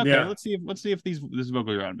 and I'm like, okay, Yeah. let's see if this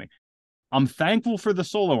vocals are on me. I'm thankful for the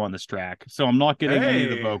solo on this track, so I'm not getting any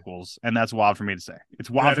of the Hey. vocals, and that's wild for me to say. It's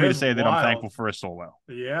wild That for me to is say that I'm wild. thankful for a solo,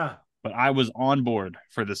 Yeah. but I was on board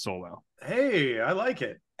for the solo, Hey, I like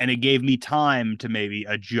it. and it gave me time to maybe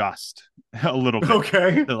adjust a little bit.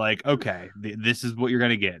 Okay. To like, okay, this is what you're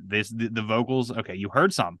gonna get. The vocals. Okay, you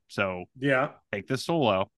heard some, so Yeah. take this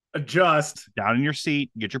solo. Adjust. Down in your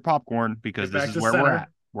seat, get your popcorn, because Get this back is to where we're center. at.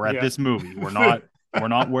 We're at Yeah. this movie. We're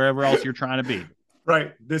not wherever else you're trying to be.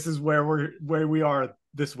 Right. This is where we are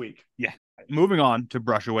this week. Moving on to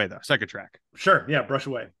Brush Away, though. Second track. Sure. Yeah. Brush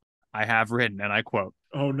away. I have written, and I quote,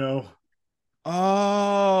 Oh no.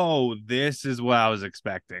 "Oh, this is what I was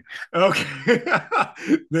expecting." Okay.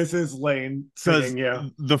 This is Lane Because singing. Yeah.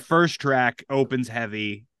 the first track opens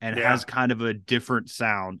heavy and Yeah. has kind of a different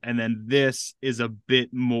sound, and then this is a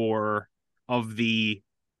bit more of the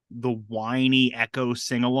whiny echo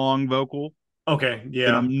sing along vocal Okay. that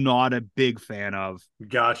Yeah. I'm not a big fan of.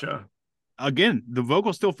 Gotcha. Again, the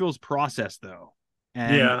vocal still feels processed though.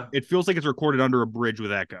 And Yeah. it feels like it's recorded under a bridge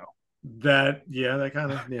with echo. That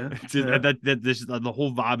kind of This the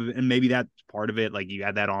whole vibe of it, and maybe that's part of it. Like you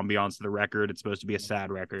add that ambiance to the record. It's supposed to be a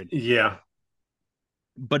sad record, yeah.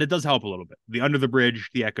 but it does help a little bit. The Under the Bridge,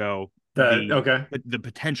 the echo, Okay. the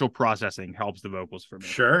potential processing helps the vocals for me.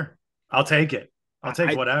 Sure. I'll take it. I'll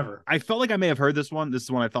take whatever. I felt like I may have heard this one. This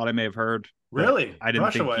is one I thought I may have heard. Really? I didn't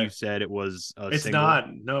Rush think Away. you said it was a It's single.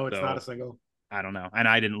 not. No, it's So, not a single. I don't know. And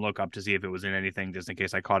I didn't look up to see if it was in anything just in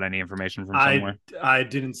case I caught any information from somewhere. I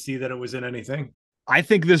didn't see that it was in anything. I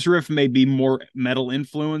think this riff may be more metal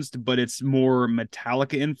influenced, but it's more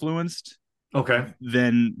Metallica influenced Okay.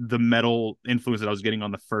 than the metal influence that I was getting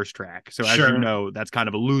on the first track. So as Sure. you know, that's kind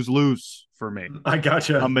of a lose-lose for me. I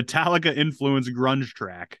gotcha. A Metallica influenced grunge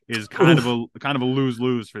track is kind of a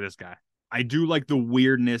lose-lose for this guy. I do like the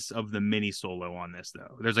weirdness of the mini solo on this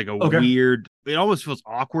though. There's like a weird, it almost feels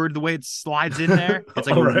awkward the way it slides in there. It's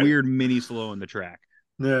like a weird mini solo in the track.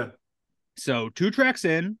 Yeah. So 2 tracks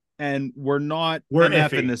in, and we're We're MFing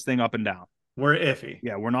iffy. this thing up and down. We're iffy.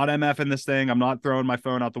 Yeah, we're not MFing this thing. I'm not throwing my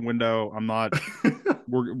phone out the window. I'm not.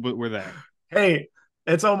 we're there. Hey,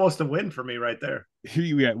 it's almost a win for me right there.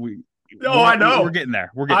 I know. We're getting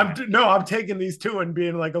there. We're getting there. I'm taking these two and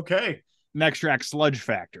being like, okay. Next track, Sludge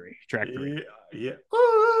Factory, track 3. Yeah.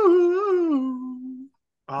 Ooh.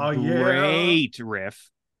 Oh, Great riff.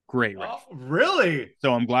 Great riff. Oh, really?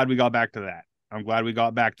 So I'm glad we got back to that. I'm glad we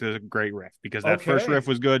got back to the great riff because that first riff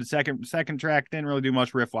was good. Second track didn't really do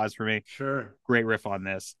much riff wise for me. Sure. Great riff on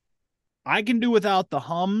this. I can do without the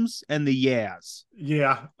hums and the yeahs.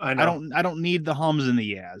 Yeah, I know. I don't need the hums and the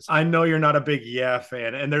yeahs. I know you're not a big yeah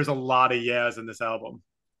fan, and there's a lot of yeahs in this album.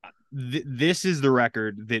 This is the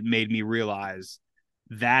record that made me realize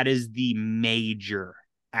that is the major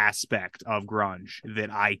aspect of grunge that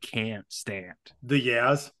I can't stand. The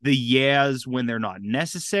yeahs? The yeahs when they're not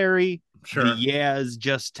necessary. Sure. The yeahs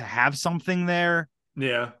just to have something there.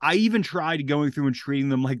 Yeah. I even tried going through and treating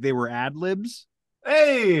them like they were ad libs.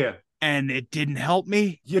 Hey! And it didn't help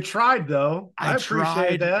me. You tried, though. I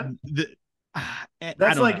appreciate that.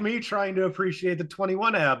 That's like me trying to appreciate the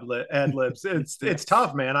 21 ad libs. It's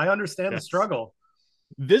tough, man. I understand the struggle.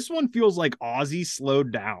 This one feels like Ozzy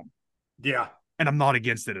slowed down. Yeah. And I'm not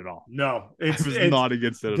against it at all. No, it's not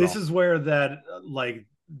against it at all. This is where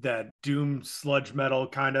that doom sludge metal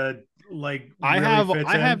kind of like I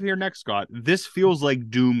have here next, Scott. This feels like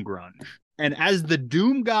doom grunge. And as the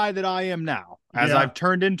doom guy that I am now, as I've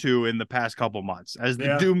turned into in the past couple months, as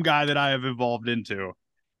the doom guy that I have evolved into,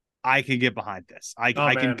 I can get behind this. I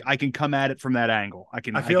can come at it from that angle. I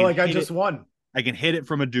feel like I just won. I can hit it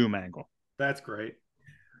from a doom angle. That's great.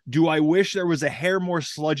 Do I wish there was a hair more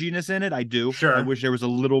sludginess in it? I do. Sure. I wish there was a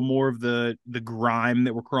little more of the grime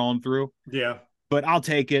that we're crawling through. Yeah. But I'll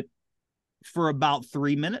take it for about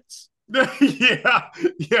 3 minutes. Yeah,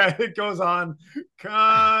 it goes on.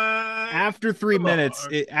 After 3 minutes,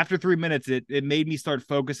 it made me start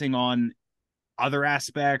focusing on other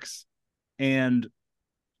aspects. And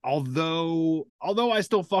although I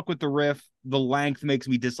still fuck with the riff, the length makes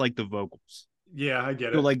me dislike the vocals. Yeah, I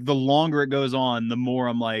get it. So like the longer it goes on, the more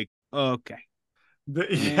I'm like, okay.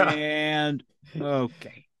 And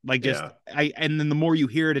okay. Like just and then the more you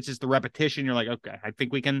hear it, it's just the repetition. You're like, okay, I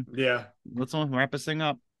think we can let's wrap this thing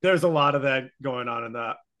up. There's a lot of that going on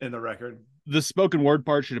in the record. The spoken word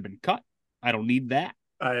part should have been cut. I don't need that.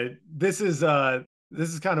 This is kind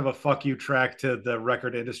of a fuck you track to the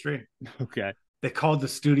record industry. Okay. They called the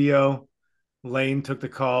studio. Lane took the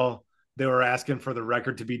call. They were asking for the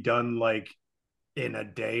record to be done like in a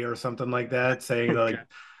day or something like that, saying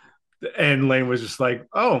and Lane was just like,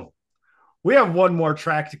 oh, we have one more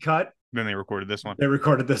track to cut. Then they recorded this one.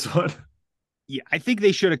 Yeah, I think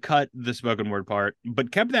they should have cut the spoken word part,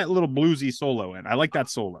 but kept that little bluesy solo in. I like that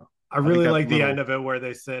solo. I really like the end of it where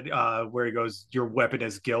they said, where he goes, your weapon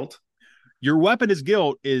is guilt. Your weapon is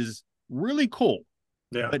guilt is really cool.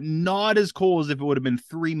 Yeah. But not as cool as if it would have been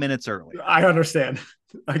 3 minminutes earlier. I understand.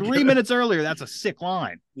 3 minutes earlier, that's a sick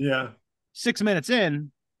line. Yeah. 6 minutes in,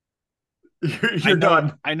 you're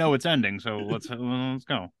done. I know it's ending, so let's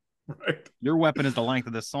go. Right. Your weapon is the length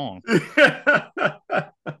of this song.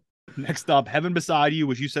 Next up, Heaven Beside You,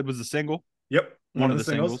 which you said was the single. Yep. One of the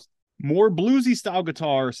singles. More bluesy style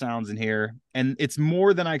guitar sounds in here, and it's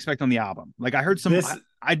more than I expect on the album. Like I heard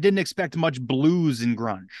I didn't expect much blues in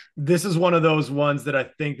grunge. This is one of those ones that I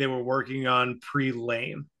think they were working on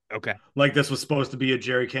pre-Lane. Okay. Like this was supposed to be a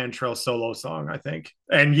Jerry Cantrell solo song, I think.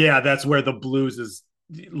 And yeah, that's where the blues is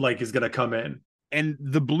going to come in. And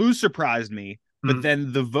the blues surprised me, but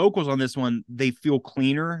then the vocals on this one, they feel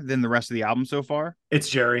cleaner than the rest of the album so far. It's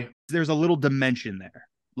Jerry. There's a little dimension there.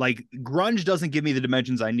 Like grunge doesn't give me the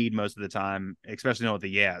dimensions I need most of the time, especially not with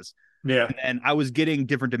the Yaz. Yeah. And I was getting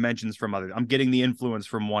different dimensions from others. I'm getting the influence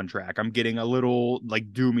from one track. I'm getting a little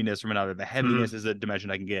like doominess from another. The heaviness is a dimension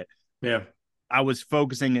I can get. Yeah. I was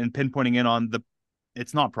focusing and pinpointing in on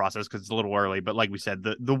it's not process because it's a little early, but like we said,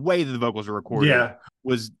 the way that the vocals are recorded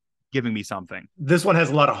was giving me something. This one has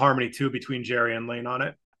a lot of harmony too between Jerry and Lane on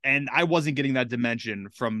it. And I wasn't getting that dimension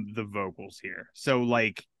from the vocals here. So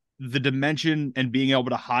like the dimension and being able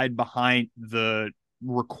to hide behind the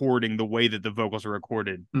recording the way that the vocals are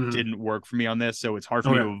recorded didn't work for me on this. So it's hard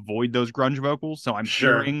for me to avoid those grunge vocals. So I'm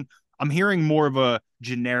hearing more of a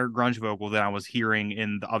generic grunge vocal than I was hearing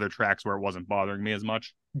in the other tracks where it wasn't bothering me as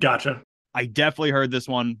much. Gotcha. I definitely heard this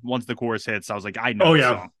one once the chorus hits. I was like, I know this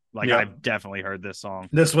song. Like I've definitely heard this song.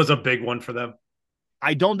 This was a big one for them.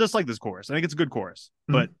 I don't dislike this chorus. I think it's a good chorus,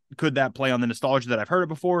 but could that play on the nostalgia that I've heard it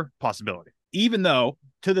before? Possibility. Even though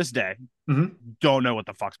to this day, don't know what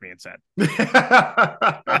the fuck's being said.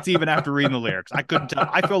 That's even after reading the lyrics. I couldn't tell.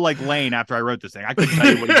 I feel like Lane after I wrote this thing. I couldn't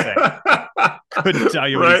tell you what he's saying. Couldn't tell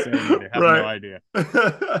you what he's saying either. Have no idea.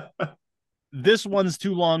 This one's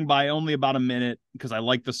too long by only about a minute because I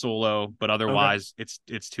like the solo, but otherwise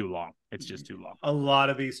it's too long. It's just too long. A lot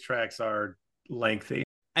of these tracks are lengthy.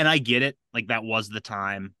 And I get it. Like that was the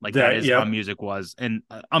time. Like that is how music was. And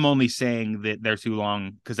I'm only saying that they're too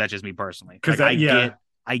long because that's just me personally. Because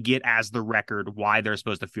I get as the record why they're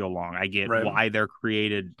supposed to feel long. I get why they're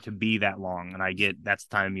created to be that long. And I get that's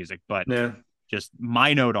the time of music. But just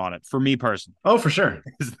my note on it for me personally. Oh, for sure.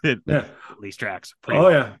 Is that these tracks.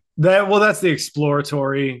 Long. Yeah. That's the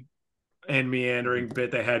exploratory and meandering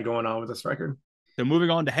bit they had going on with this record. So moving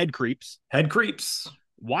on to Head Creeps. Head Creeps.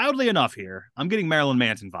 Wildly enough here, I'm getting Marilyn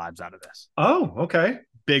Manson vibes out of this. Oh, okay.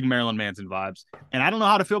 Big Marilyn Manson vibes. And I don't know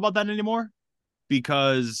how to feel about that anymore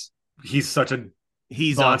because he's such a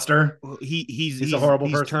he's monster. He's a horrible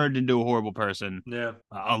person. He's turned into a horrible person. Yeah.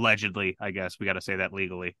 Allegedly, I guess we got to say that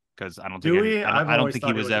legally because I don't think I don't think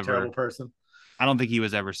he was ever a terrible person. I don't think he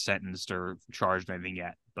was ever sentenced or charged anything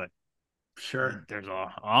yet, but sure. There's an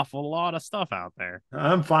awful lot of stuff out there.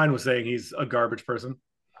 I'm fine with saying he's a garbage person.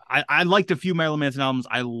 I liked a few Marilyn Manson albums.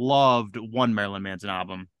 I loved one Marilyn Manson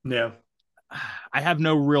album. Yeah. I have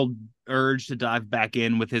no real urge to dive back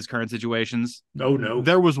in with his current situations. Oh, no.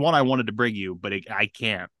 There was one I wanted to bring you, but I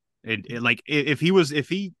can't. Like if he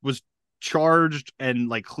was charged and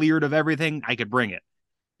like cleared of everything, I could bring it.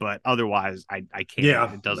 But otherwise, I can't.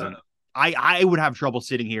 Yeah. It doesn't. I would have trouble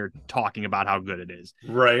sitting here talking about how good it is.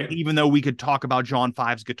 Right. Even though we could talk about John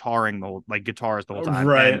Five's guitarist the whole time.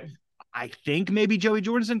 Right. And I think maybe Joey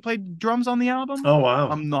Jordison played drums on the album. Oh, wow.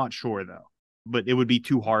 I'm not sure, though. But it would be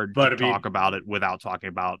too hard to talk about it without talking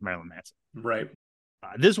about Marilyn Manson. Right.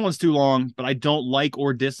 This one's too long, but I don't like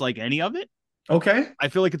or dislike any of it. Okay. I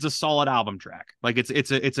feel like it's a solid album track. Like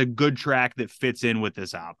it's a good track that fits in with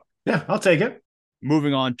this album. Yeah, I'll take it.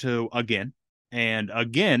 Moving on to Again. And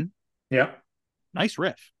Again. Yeah. Nice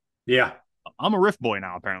riff. Yeah. I'm a riff boy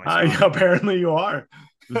now, apparently. Apparently you are.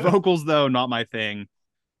 Vocals, though, not my thing.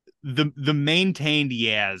 The maintained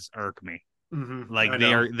yas irk me. Mm-hmm. Like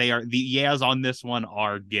they are the yas on this one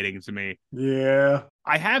are getting to me. Yeah.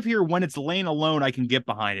 I have here when it's Lane alone, I can get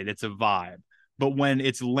behind it. It's a vibe. But when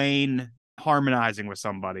it's Lane harmonizing with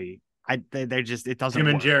somebody, they just it doesn't him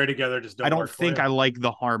work. And Jerry together just don't. I don't work think I like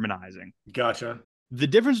the harmonizing. Gotcha. The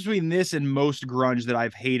difference between this and most grunge that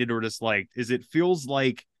I've hated or disliked is it feels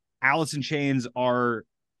like Alice in Chains are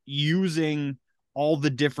using all the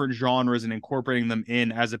different genres and incorporating them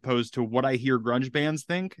in as opposed to what I hear grunge bands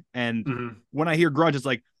think. And when I hear grunge, it's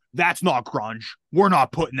like, that's not grunge. We're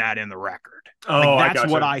not putting that in the record. Oh, like,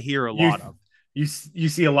 that's what I hear a lot of. You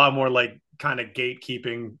see a lot more like kind of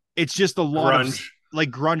gatekeeping. It's just a lot grunge. Of like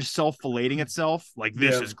grunge self-filleting itself. Like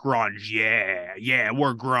this is grunge. Yeah,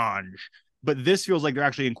 we're grunge. But this feels like they're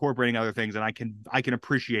actually incorporating other things, and I can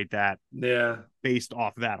appreciate that. Yeah, based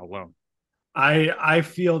off that alone. I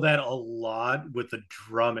feel that a lot with the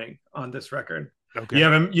drumming on this record. Okay. You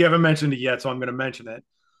haven't mentioned it yet, so I'm going to mention it.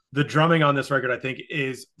 The drumming on this record, I think,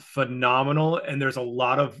 is phenomenal, and there's a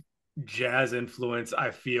lot of jazz influence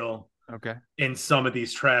I feel in some of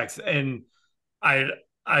these tracks, and I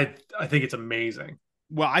think it's amazing.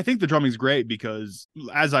 Well, I think the drumming's great because,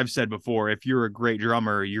 as I've said before, if you're a great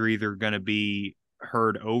drummer, you're either going to be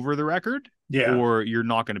heard over the record, or you're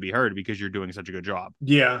not going to be heard because you're doing such a good job.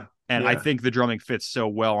 Yeah. And I think the drumming fits so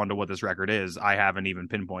well onto what this record is. I haven't even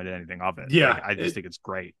pinpointed anything of it. Yeah. Like, I just think it's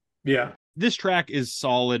great. Yeah. This track is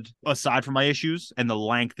solid aside from my issues, and the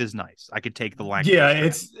length is nice. I could take the length. Yeah,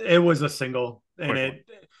 it was a single, and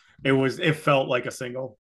it felt like a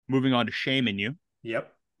single. Moving on to Shame in You.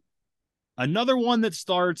 Yep. Another one that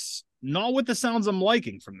starts not with the sounds I'm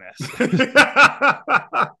liking from this.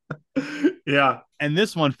 Yeah. And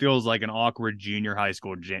this one feels like an awkward junior high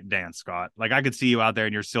school dance, Scott. Like I could see you out there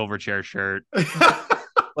in your silver chair shirt,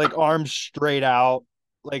 Like arms straight out,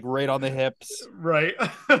 like right on the hips. Right.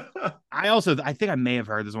 I think I may have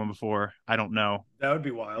heard this one before. I don't know. That would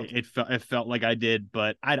be wild. It felt like I did,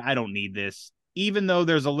 but I don't need this. Even though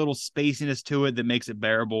there's a little spaciness to it that makes it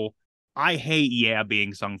bearable. I hate "yeah"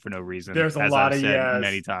 being sung for no reason. There's a as lot I've of said yeahs.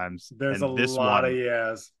 many times. There's And a this lot one, of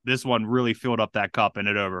yeahs. This one really filled up that cup and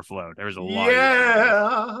it overflowed. There's a lot.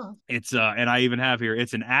 Yeah. It's and I even have here.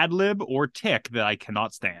 It's an ad lib or tick that I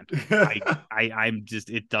cannot stand. I'm just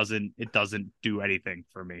it doesn't do anything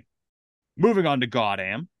for me. Moving on to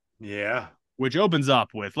Goddamn, Yeah. which opens up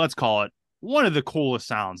with, let's call it, one of the coolest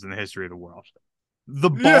sounds in the history of the world.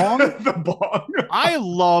 The bong. The bong. I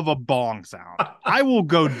love a bong sound. I will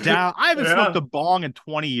go down. I haven't Yeah. smoked a bong in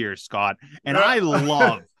 20 years, Scott, and Yeah. I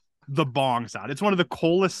love the bong sound. It's one of the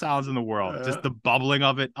coolest sounds in the world. Just the bubbling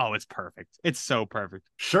of it. Oh, it's perfect. It's so perfect.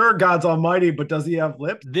 Sure, God's almighty, but does he have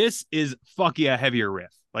lips? This is fuck yeah, heavier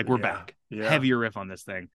riff. Like we're Yeah. back. Yeah. Heavier riff on this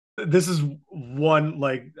thing. This is one,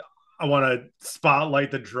 like, I want to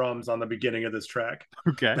spotlight the drums on the beginning of this track.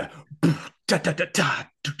 Okay.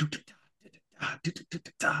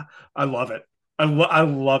 I love it. I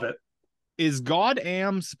love it. Is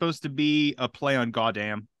Goddamn supposed to be a play on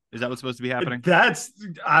Goddamn? Is that what's supposed to be happening?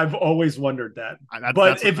 I've always wondered that.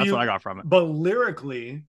 That's what I got from it. But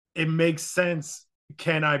lyrically, it makes sense.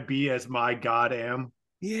 Can I be as my God am?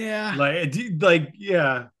 Yeah.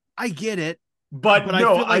 Yeah. I get it. But But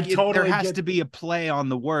no, I feel like totally there has get- to be a play on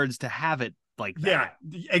the words to have it like that.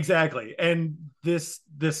 Yeah, exactly. And this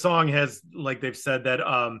song has, like they've said, that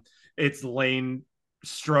it's Lane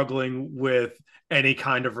struggling with any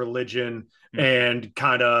kind of religion and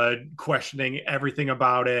kind of questioning everything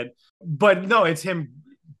about it. But no, it's him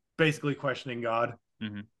basically questioning God.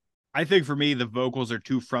 Mm-hmm. I think for me, the vocals are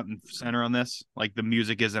too front and center on this. Like the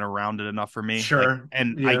music isn't around it enough for me. Sure. Like,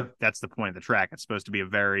 and Yeah. that's the point of the track. It's supposed to be a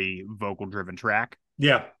very vocal driven track.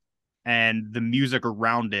 Yeah. And the music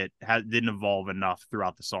around it didn't evolve enough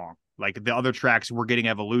throughout the song. Like the other tracks were getting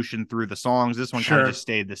evolution through the songs. This one kind of just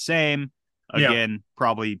stayed the same. Again,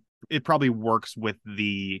 it probably works with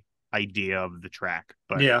the idea of the track,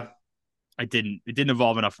 but Yeah. it didn't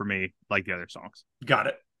evolve enough for me like the other songs. Got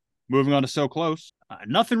it. Moving on to So Close.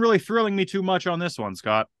 Nothing really thrilling me too much on this one,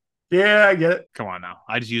 Scott. Yeah, I get it. Come on now.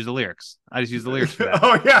 I just use the lyrics. For that.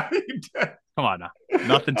 Oh, yeah. You did. Come on now.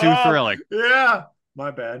 Nothing too thrilling. Yeah.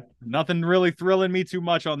 My bad. Nothing really thrilling me too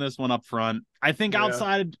much on this one up front. I think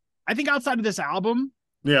outside of this album,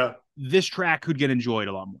 Yeah. this track could get enjoyed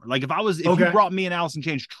a lot more. Like if you brought me an Alice in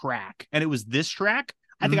Chains track and it was this track,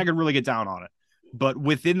 I think I could really get down on it. But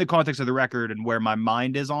within the context of the record and where my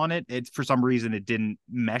mind is on it, it's for some reason it didn't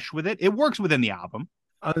mesh with it. It works within the album.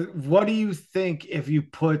 What do you think if you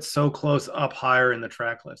put So Close up higher in the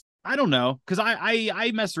track list? I don't know, because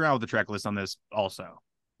I messed around with the track list on this also.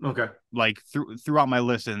 Okay. Like throughout my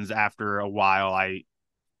listens, after a while,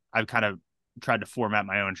 I've kind of tried to format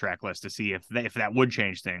my own track list to see if that would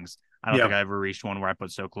change things. I don't think I ever reached one where I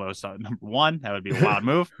put So Close on number one. That would be a wild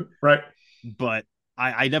move. Right. But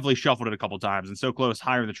I definitely shuffled it a couple times, and So Close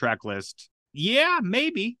higher in the track list. Yeah,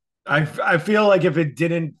 maybe. I feel like if it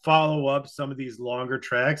didn't follow up some of these longer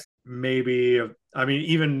tracks, maybe, I mean,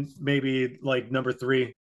 even maybe like number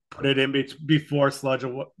 3, put it in before Sludge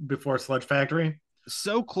Factory.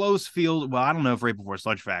 So Close feels, well, I don't know if right before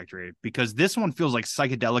Sludge Factory, because this one feels like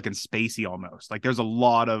psychedelic and spacey almost. Like there's a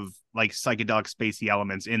lot of like psychedelic spacey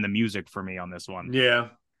elements in the music for me on this one. Yeah.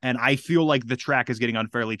 And I feel like the track is getting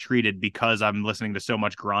unfairly treated because I'm listening to so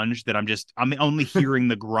much grunge that I'm only hearing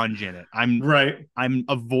the grunge in it. I'm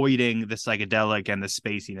avoiding the psychedelic and the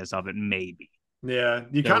spaciness of it, maybe. Yeah.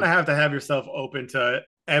 You kind of have to have yourself open to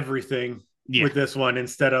everything with this one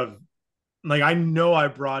instead of, like, I know I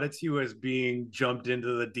brought it to you as being jumped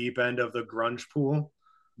into the deep end of the grunge pool.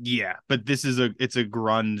 Yeah, but this is it's a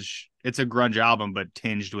grunge album, but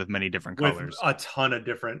tinged with many different colors. With a ton of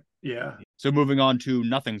different, yeah. So moving on to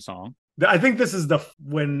Nothing Song. I think this is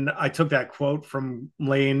when I took that quote from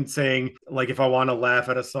Lane saying, like, if I want to laugh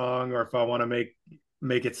at a song or if I want to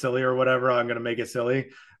make it silly or whatever, I'm going to make it silly.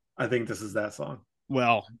 I think this is that song.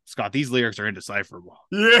 Well, Scott, these lyrics are indecipherable.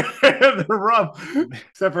 Yeah, they're rough.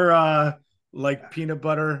 Except for like peanut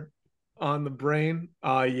butter on the brain.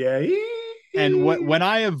 Yeah. And when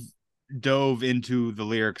I have dove into the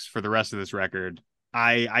lyrics for the rest of this record,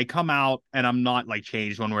 I come out and I'm not like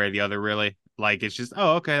changed one way or the other, really. Like it's just,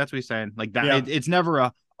 oh, okay, that's what he's saying. Like that, Yeah. it's never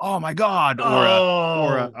a oh my god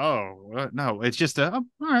or no. It's just a all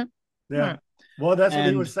right. Yeah. Well, that's what he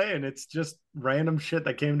And- was saying. It's just random shit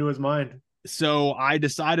that came to his mind. So I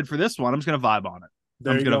decided for this one, I'm just gonna vibe on it.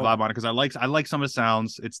 There I'm you just gonna go. vibe on it because I like some of the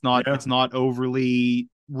sounds. It's not Yeah. it's not overly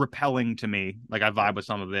repelling to me. Like I vibe with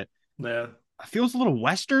some of it. Yeah. It feels a little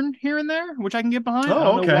Western here and there, which I can get behind. Oh, I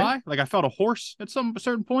don't know okay. why. Like I felt a horse at some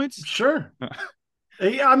certain points. Sure.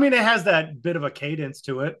 Yeah, I mean, it has that bit of a cadence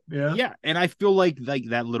to it. Yeah. Yeah, and I feel like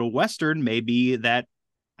that little Western maybe that,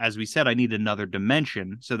 as we said, I need another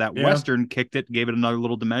dimension. So that Yeah. Western kicked it, gave it another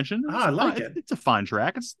little dimension. Ah, I like fine. it. It's a fine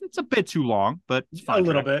track. It's a bit too long, but it's A fine.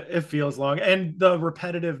 little track. bit. It feels long. And the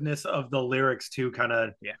repetitiveness of the lyrics too kind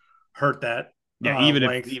of Yeah. hurt that. Yeah, even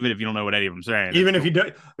length. if you don't know what any of them saying. Even it's if you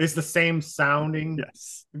do, it's the same sounding.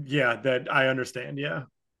 yes. Yeah, that I understand. Yeah.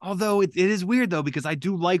 Although it is weird though, because I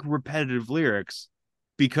do like repetitive lyrics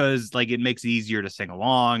because like it makes it easier to sing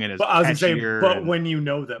along and it's But I was gonna say, catchier but and- when you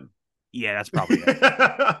know them. yeah, that's probably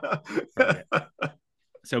it.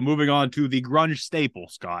 So moving on to the grunge staple,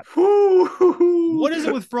 Scott. What is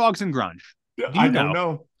it with frogs and grunge? I know? don't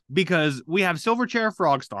know. Because we have Silverchair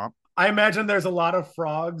Frog Stomp. I imagine there's a lot of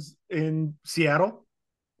frogs in Seattle.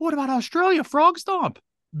 What about Australia? Frog Stomp.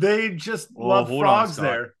 They just Oh, love hold on, frogs Scott.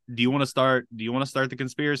 there. Do you want to start the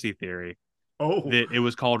conspiracy theory Oh that it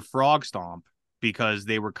was called Frog Stomp because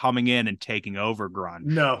they were coming in and taking over grunge?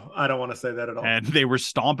 no, I don't want to say that at all. And they were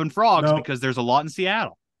stomping frogs No. because there's a lot in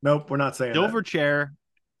Seattle. Nope, we're not saying that. Silverchair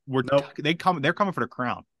were Nope. they're coming for the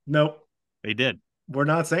crown. Nope, They did. we're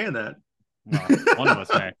not saying that. Well, one of us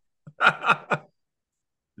may.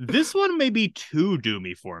 This one may be too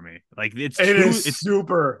doomy for me. Like It is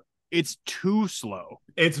super. it's too slow.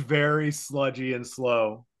 It's very sludgy and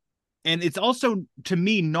slow. And it's also to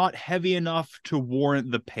me not heavy enough to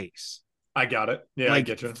warrant the pace. I got it. Yeah, I Like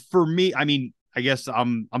get you. for me, I mean, I guess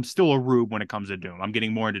I'm still a rube when it comes to Doom. I'm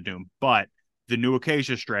getting more into Doom, but the new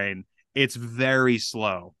Acacia strain, it's very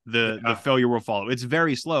slow. The Yeah. failure will follow. It's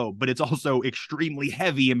very slow, but it's also extremely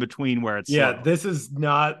heavy in between where it's Yeah, slow. this is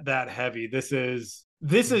not that heavy. This is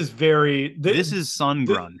very. This is sun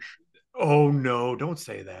thi- grunge. Oh no! Don't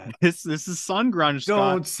say that. This is sun grunge.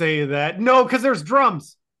 Don't Scott. say that. No, because there's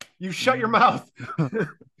drums. You shut your mouth.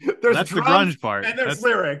 There's That's the drums grunge part. and there's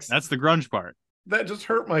lyrics. That's the grunge part. That just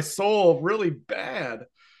hurt my soul really bad.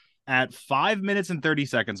 At 5 minutes and 30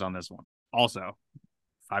 seconds on this one. Also,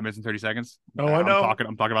 5 minutes and 30 seconds. Oh, I know. I'm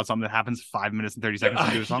talking about something that happens 5 minutes and 30 seconds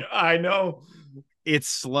into a song. I know. It's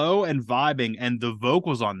slow and vibing, and the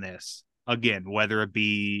vocals on this, again, whether it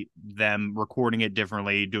be them recording it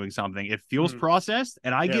differently, doing something, it feels Mhm. processed,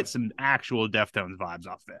 and I Yeah. get some actual Deftones vibes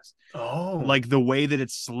off this. Oh, Like the way that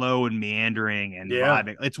it's slow and meandering and Yeah.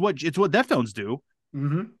 vibing. It's what Deftones do,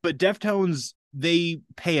 but Deftones, they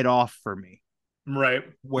pay it off for me. right.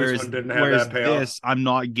 Whereas, this one didn't have whereas that payoff. this, I'm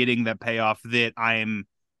not getting that payoff that I'm.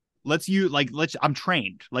 I'm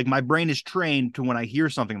trained. Like my brain is trained to when I hear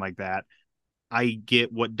something like that, I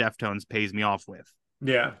get what Deftones pays me off with.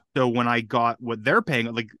 Yeah, So when I got what they're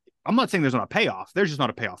paying, like I'm not saying there's not a payoff. There's just not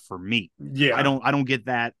a payoff for me. yeah. I don't get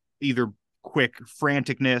that either quick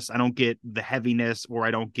franticness. I don't get the heaviness, or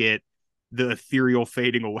I don't get the ethereal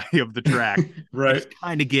fading away of the track. I right. just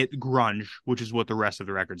kind of get grunge, which is what the rest of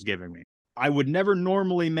the record's giving me. I would never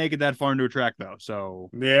normally make it that far into a track though. So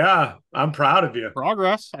Yeah, I'm proud of you.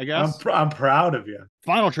 progress, I guess. I'm proud of you.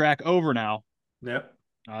 Final track over now. Yep.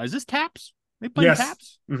 Is this Taps? They play Yes.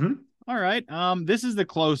 Taps? Mm-hmm. All right. This is the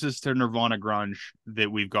closest to Nirvana grunge that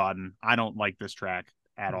we've gotten. I don't like this track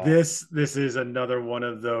at all. This is another one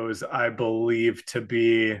of those I believe to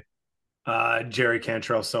be Jerry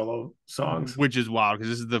Cantrell solo songs. Which is wild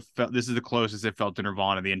because this is the closest it felt to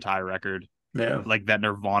Nirvana the entire record. Yeah. Like that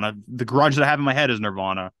Nirvana, the grunge that I have in my head is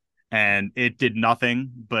Nirvana, and it did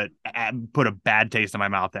nothing but put a bad taste in my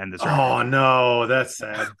mouth to end this record. Oh no, that's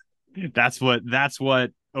sad. That's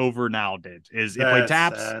what Over Now did. Is it played That's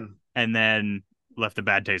Taps sad. and then left a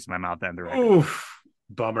bad taste in my mouth to end the record. Oof,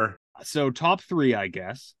 bummer. So top three, I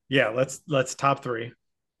guess. Yeah, let's top three.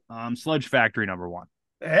 Sludge Factory number one.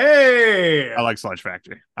 Hey, I like Sludge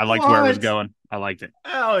Factory. I liked where it was What? going. I liked it.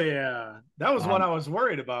 hell yeah, that was one I was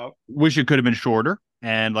worried about. Wish it could have been shorter.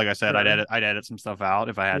 And like I said, Sure. I'd edit some stuff out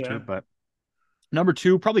if I had Yeah. to. But number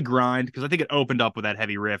two, probably Grind, because I think it opened up with that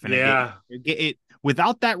heavy riff. And Yeah. it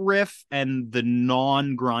without that riff and the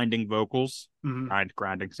non-grinding vocals, Mhm.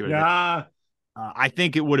 grinding. See what I did? Yeah, I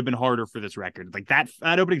think it would have been harder for this record. Like that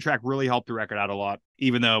opening track really helped the record out a lot,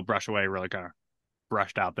 even though Brush Away really kind of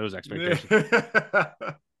brushed out those expectations.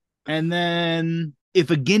 And then if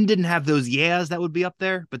Again didn't have those yeahs, that would be up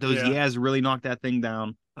there. But those Yeah. yeahs really knocked that thing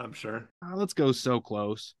down. I'm sure. Let's go So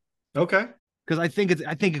Close. Okay, Because I think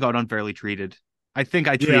it got unfairly treated. I think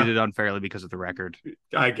I treated it unfairly because of the record.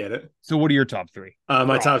 I get it. So what are your top three?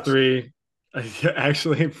 My top Frogs. three: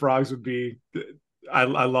 Actually, frogs would be. I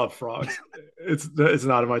love frogs. It's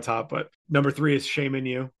not in my top, but number 3 is Shame in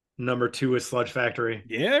You. Number 2 is Sludge Factory,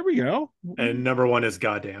 Yeah, there we go. and number 1 is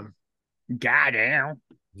Goddamn. Goddamn.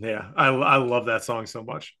 Yeah, I love that song so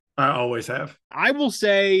much. I always have. I will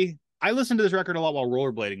say I listened to this record a lot while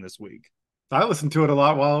rollerblading this week. I listened to it a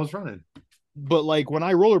lot while I was running. But like when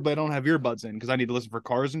I rollerblade, I don't have earbuds in because I need to listen for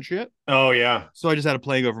cars and shit. Oh yeah. So I just had it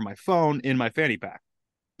playing over my phone in my fanny pack.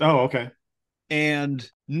 Oh okay. And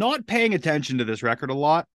not paying attention to this record a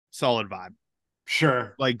lot, solid vibe.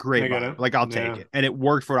 Sure. Like great I get vibe. it. Like I'll Yeah. take it. And it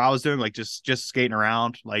worked for what I was doing, like just skating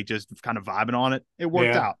around, like just kind of vibing on it. It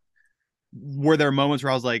worked Yeah. out. Were there moments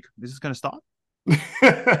where I was like, is this gonna stop?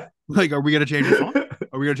 Like, are we gonna change the song?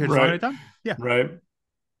 Are we gonna change the song Right. anytime? Yeah. Right.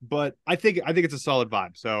 But I think it's a solid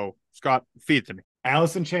vibe. So Scott, feed it to me.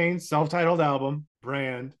 Alice in Chains, self-titled album,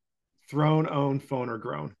 brand, Throne, Own, Phone, or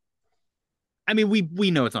Grown. I mean,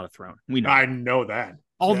 we know it's not a throne. We know. I know that.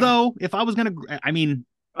 Although, if I was gonna, I mean,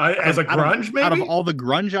 As a out of- grunge, maybe? out of all the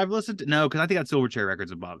grunge I've listened to, no, because I think that Silverchair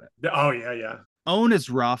Records above it. Oh, yeah, yeah. Own is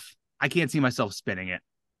rough. I can't see myself spinning it,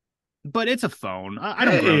 but it's a phone. I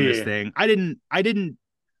don't own this Hey. thing. I didn't.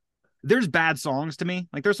 There's bad songs to me.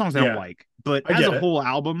 Like there's songs I Yeah. don't like, but I as get a it. whole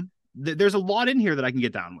album, there's a lot in here that I can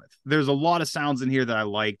get down with. There's a lot of sounds in here that I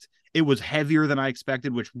liked. It was heavier than I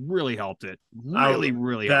expected, which really helped it.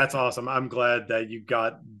 Really That's helped. awesome. I'm glad that you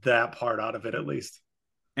got that part out of it at least.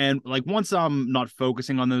 And like once I'm not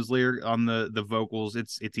focusing on those lyrics on the vocals,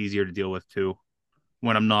 it's easier to deal with too.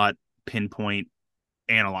 When I'm not pinpoint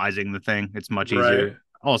analyzing the thing, it's much easier. Right.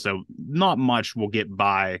 Also, not much will get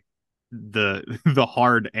by the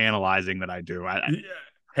hard analyzing that I do.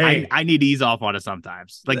 Hey, I need to ease off on it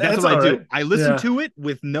sometimes. Like that's That's what I all do. right. I listen Yeah. to it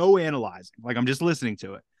with no analyzing. Like I'm just listening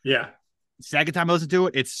to it. yeah. Second time I listen to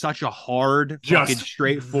it, it's such a hard, Just fucking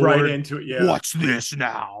straightforward. right into it. Yeah. What's this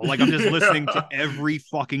now? Like I'm just listening to Yeah. every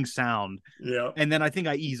fucking sound. Yeah. And then I think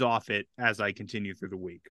I ease off it as I continue through the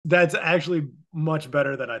week. That's actually much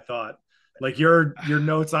better than I thought. Like your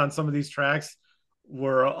notes on some of these tracks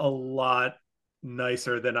were a lot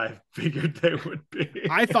nicer than I figured they would be.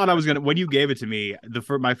 I thought I was gonna when you gave it to me.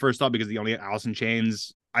 My first thought, because the only Alice in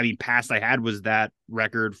Chains past I had was that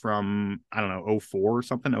record from I don't know 04 or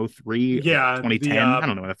something, 03, Yeah, 2010. the, I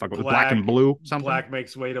don't know what the fuck it was. Black and Blue something. Black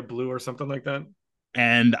makes way to blue or something like that.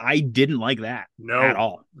 And I didn't like that No, at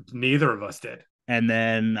all. neither of us did. And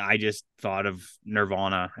then I just thought of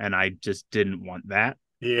Nirvana, and I just didn't want that.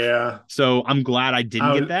 Yeah, So I'm glad I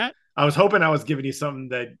didn't get that. I was hoping I was giving you something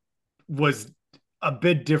that was a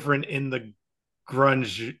bit different in the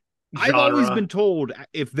grunge I've always genre. been told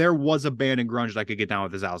if there was a band in grunge that I could get down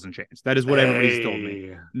with, is Alice in Chains. That is what everybody's told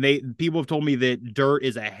me. People have told me that Dirt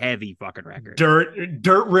is a heavy fucking record.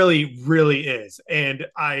 Dirt really is. And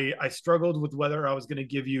I struggled with whether I was going to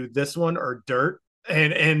give you this one or Dirt.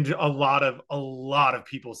 And a lot of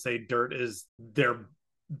people say Dirt is their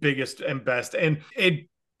biggest and best. And it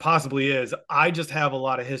possibly is. I just have a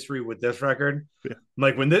lot of history with this record. Yeah.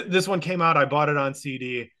 Like when this one came out, I bought it on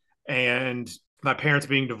CD, and my parents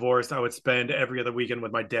being divorced, I would spend every other weekend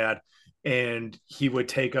with my dad, and he would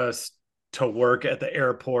take us to work at the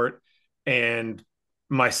airport, and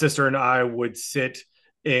my sister and I would sit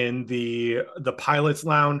in the pilot's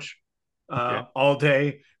lounge all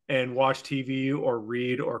day and watch TV or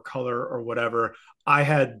read or color or whatever. I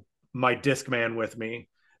had my Discman with me,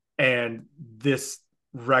 and this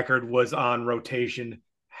record was on rotation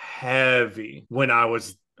heavy when I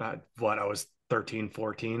was I was 13,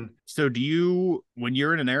 14. So do you, when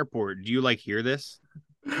you're in an airport, do you like hear this?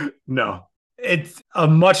 No, it's a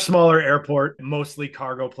much smaller airport, mostly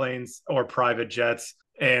cargo planes or private jets.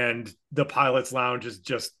 And the pilot's lounge is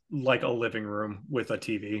just like a living room with a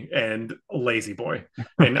TV and a lazy boy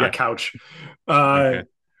and a couch. Okay.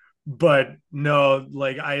 But no,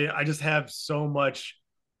 like I just have so much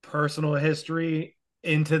personal history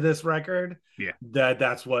into this record. Yeah.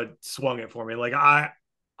 That's what swung it for me. Like I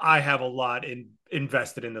have a lot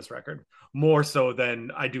invested in this record, more so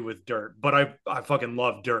than I do with Dirt, but I fucking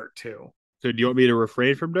love Dirt too. So do you want me to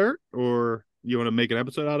refrain from Dirt, or you want to make an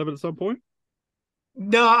episode out of it at some point?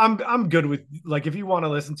 No, I'm good with, like, if you want to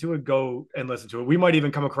listen to it, go and listen to it. We might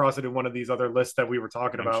even come across it in one of these other lists that we were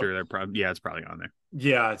talking I'm about. sure they're probably, it's probably on there.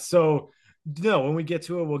 Yeah. So no, when we get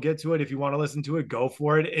to it, we'll get to it. If you want to listen to it, go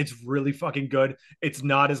for it. It's really fucking good. It's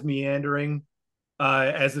not as meandering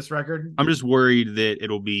as this record. I'm just worried that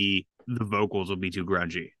the vocals will be too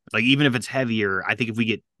grungy. Like, even if it's heavier, I think if we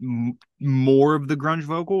get more of the grunge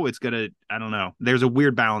vocal, it's gonna, I don't know. There's a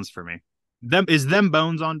weird balance for me. Them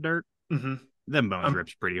Bones on Dirt. Mm-hmm. Them Bones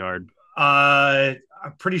rips pretty hard. I'm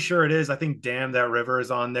pretty sure it is. I think "Damn That River" is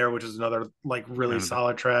on there, which is another like really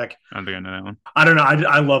solid track. I don't think I know that one. I don't know.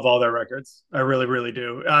 I love all their records. I really, really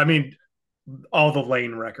do. I mean, all the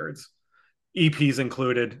Lane records, EPs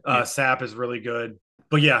included. Sap is really good.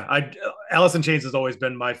 But yeah, Alice in Chains has always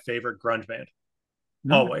been my favorite grunge band.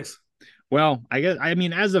 Always. Well, I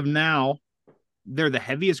mean, as of now, they're the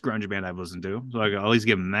heaviest grunge band I've listened to. So I can at least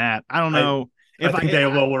give them that. I don't know I think they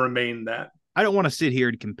will remain that. I don't want to sit here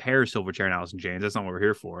and compare Silverchair and Alice in Chains. That's not what we're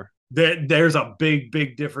here for. There's a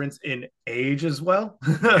big difference in age as well.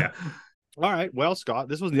 Yeah. All right. Well, Scott,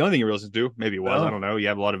 this wasn't the only thing you were listening to. Maybe it was. No. I don't know. You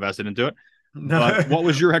have a lot invested into it. No. But what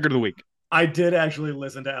was your record of the week? I did actually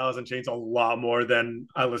listen to Alice in Chains a lot more than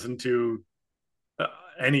I listened to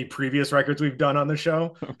any previous records we've done on the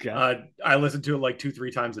show. Okay. I listened to it like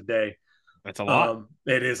 2-3 times a day. That's a lot.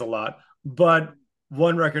 It is a lot. But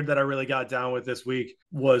one record that I really got down with this week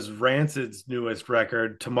was Rancid's newest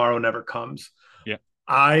record, Tomorrow Never Comes. Yeah.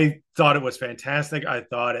 I thought it was fantastic. I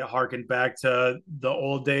thought it harkened back to the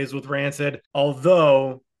old days with Rancid.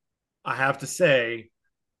 Although I have to say,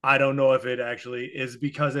 I don't know if it actually is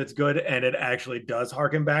because it's good and it actually does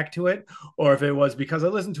harken back to it, or if it was because I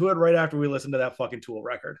listened to it right after we listened to that fucking Tool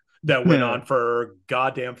record that went on for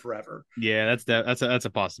goddamn forever. Yeah, that's a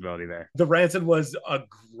possibility there. The Rancid was a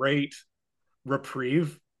great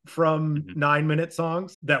reprieve from 9-minute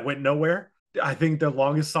songs that went nowhere. I think the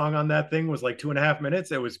longest song on that thing was like 2.5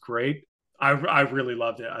 minutes. It was great. I really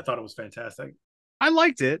loved it. I thought it was fantastic. I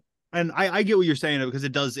liked it. And I get what you're saying because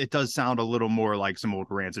it does sound a little more like some old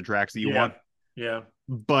Rancid tracks that you want. Yeah.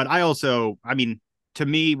 But I mean, to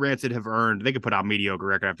me, Rancid have earned, they could put out mediocre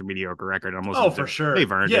record after mediocre record. For sure. They've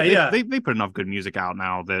earned it. Yeah. They put enough good music out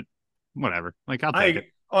now that whatever. Like, I'll take it.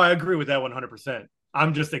 I agree with that 100%.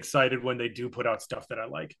 I'm just excited when they do put out stuff that I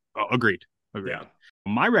like. Oh, agreed. Yeah.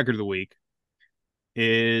 My record of the week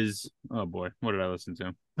is, oh boy, what did I listen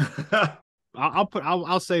to?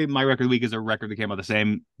 I'll say my record of the week is a record that came out the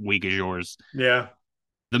same week as yours. Yeah.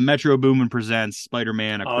 The Metro Boomin presents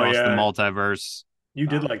Spider-Man Across the Multiverse. You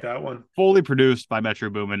did like that one. Fully produced by Metro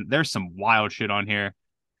Boomin. There's some wild shit on here.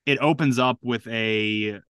 It opens up with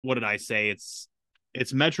what did I say?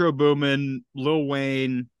 It's Metro Boomin, Lil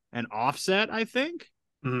Wayne, and Offset, I think.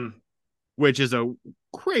 Mm-hmm. Which is a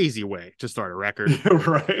crazy way to start a record.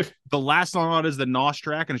 Right. The last song on it is the Nos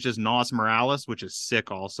track, and it's just Nos Morales, which is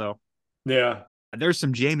sick also. Yeah. There's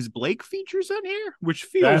some James Blake features in here, which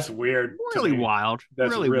feels that's weird. Really wild.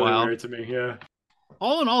 That's really wild. Weird to me. Yeah.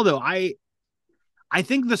 All in all, though, I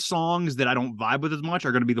think the songs that I don't vibe with as much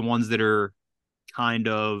are going to be the ones that are kind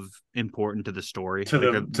of important to the story.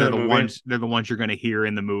 They're the ones you're going to hear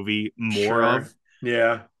in the movie more of.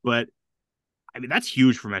 Yeah. But I mean, that's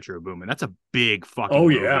huge for Metro Boomin. That's a big fucking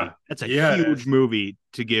movie. Yeah. That's a huge movie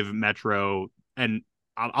to give Metro, and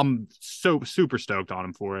I'm so super stoked on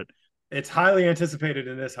him for it. It's highly anticipated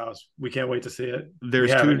in this house. We can't wait to see it.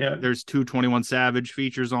 There's two 21 Savage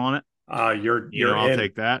features on it. You're I'll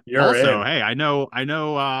take that. You're also, in. hey, I know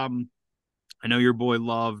your boy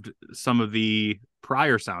loved some of the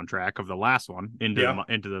prior soundtrack of the last one into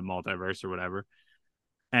the multiverse or whatever.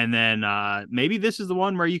 And then maybe this is the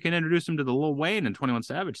one where you can introduce him to the Lil Wayne and 21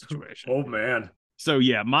 Savage situation. Oh man. So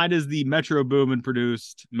yeah, mine is the Metro Boomin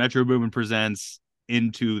produced Metro Boomin presents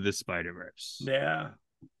Into the Spider-Verse. Yeah.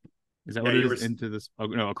 Is that what it is? Into this? Oh,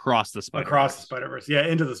 no, Across the Spider-Verse. Across the Spider-Verse. Yeah,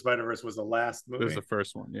 Into the Spider-Verse was the last movie. It was the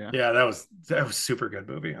first one. Yeah. Yeah, that was super good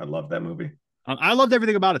movie. I love that movie. I loved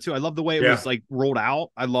everything about it too. I love the way it was like rolled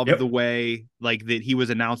out. I loved the way like that he was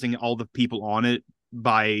announcing all the people on it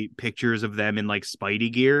by pictures of them in like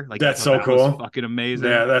Spidey gear. Like that's so cool. Fucking amazing.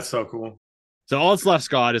 Yeah, that's so cool. So all that's left,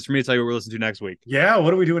 Scott, is for me to tell you what we're listening to next week. Yeah,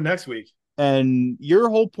 what are we doing next week? And your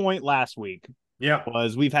whole point last week. Yeah.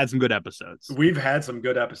 Was we've had some good episodes. We've had some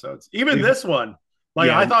good episodes. Even this one. Like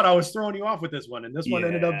I thought I was throwing you off with this one, and this one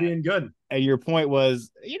ended up being good. And your point was,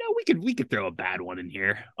 we could throw a bad one in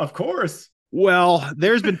here. Of course. Well,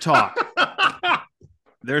 there's been talk.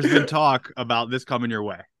 There's been talk about this coming your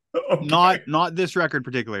way. Okay. Not this record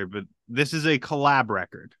particularly, but this is a collab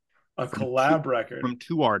record. A collab record from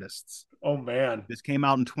two artists. Oh man. This came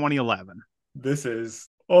out in 2011.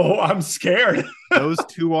 I'm scared. Those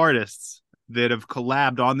two artists that have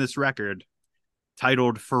collabed on this record,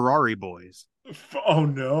 titled Ferrari Boys. Oh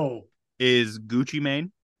no. Is Gucci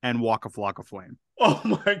Mane and Waka Flocka Flame. Oh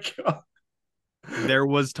my god. There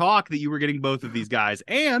was talk that you were getting both of these guys,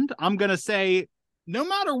 and I'm gonna say, no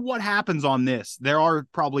matter what happens on this, there are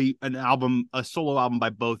probably a solo album by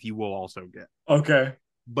both you will also get. Okay.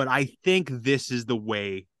 But I think this is the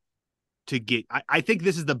way to get. I think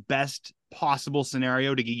this is the best possible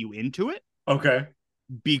scenario to get you into it. Okay.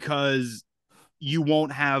 Because you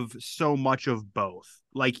won't have so much of both.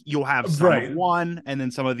 Like you'll have some of one and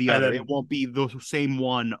then some of the other. It won't be the same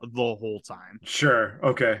one the whole time. Sure.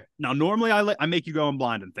 Okay. Now, normally I make you go in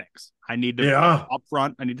blind on things. I need to up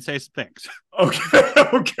front. I need to say some things. Okay.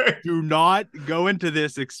 Okay. Do not go into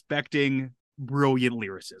this expecting brilliant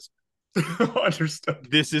lyricism. Understood.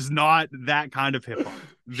 This is not that kind of hip hop.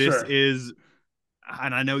 This is,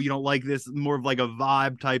 and I know you don't like this, more of like a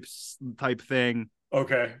vibe type thing.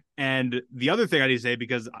 Okay. And the other thing I need to say,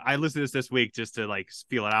 because I listened to this week just to like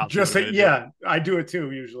feel it out. Just I do it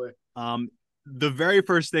too usually. The very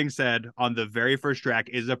first thing said on the very first track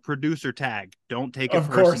is a producer tag. Don't take it of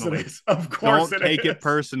personally. Course it is. Of course Don't take it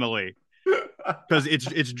personally. Because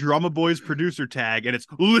it's Drumma Boy's producer tag and it's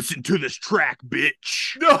listen to this track,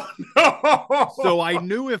 bitch. No. So I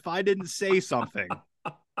knew if I didn't say something,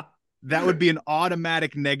 that would be an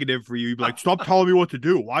automatic negative for you. You'd be like, stop telling me what to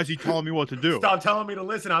do. Why is he telling me what to do? Stop telling me to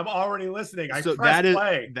listen. I'm already listening. So that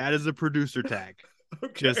is a producer tag.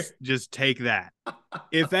 Okay. Just take that.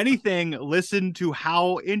 If anything, listen to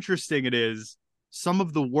how interesting it is. Some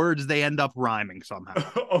of the words they end up rhyming somehow.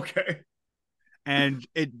 Okay. And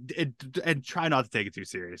and try not to take it too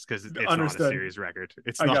serious because it's not a serious record.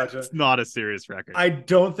 It's not a serious record. I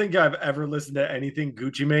don't think I've ever listened to anything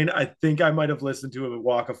Gucci Mane. I think I might have listened to a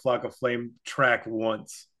Waka Flocka Flame track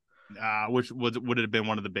once. Which would it have been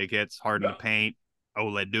one of the big hits? Hard to Paint, Oh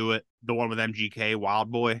Let Do It, the one with MGK,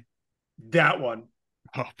 Wild Boy. That one.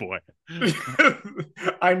 Oh boy.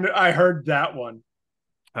 I heard that one.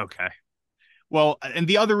 Okay. Well, and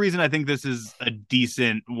the other reason I think this is a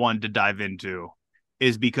decent one to dive into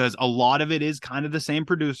is because a lot of it is kind of the same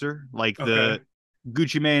producer. Like the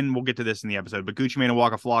Gucci Mane, we'll get to this in the episode, but Gucci Mane and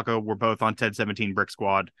Waka Flocka were both on Ted 17 Brick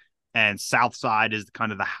Squad, and Southside is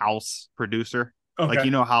kind of the house producer. Okay. Like,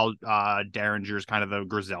 you know how Derringer's kind of the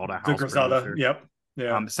Griselda house producer. Yep.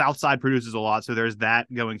 Yeah. Southside produces a lot, so there's that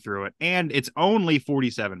going through it. And it's only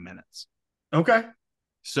 47 minutes. Okay.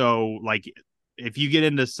 So, like, if you get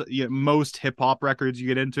into most hip-hop records you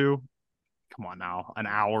get into, come on now, an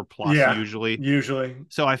hour plus usually.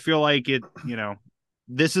 So I feel like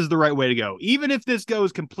this is the right way to go. Even if this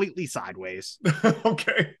goes completely sideways.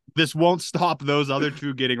 Okay. This won't stop those other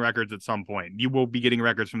two getting records at some point. You will be getting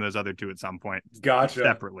records from those other two at some point. Gotcha.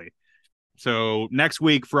 Separately. So next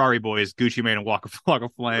week, Ferrari Boys, Gucci Mane and Waka Flocka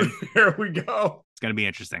Flame. Here we go. It's going to be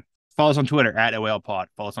interesting. Follow us on Twitter at AOLPod.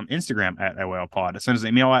 Follow us on Instagram at AOLPod. Send us an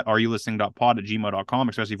email at areyoulistening.pod@gmail.com,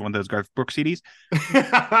 especially if you want those Garth Brooks CDs.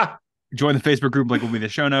 Join the Facebook group. Link will be in the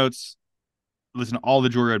show notes. Listen to all the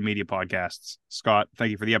Joy Road Media podcasts. Scott,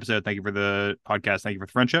 thank you for the episode. Thank you for the podcast. Thank you for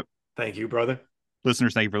the friendship. Thank you, brother.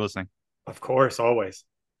 Listeners, thank you for listening. Of course, always.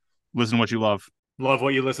 Listen to what you love. Love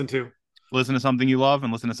what you listen to. Listen to something you love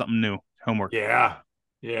and listen to something new. Homework. Yeah.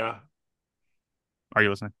 Are you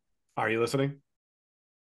listening? Are you listening?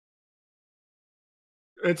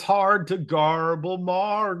 It's hard to garble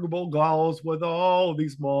marble galls with all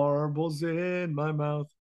these marbles in my mouth.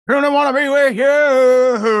 I don't want to be with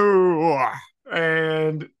you.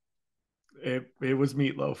 And it was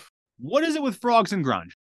Meatloaf. What is it with frogs and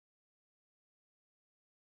grunge?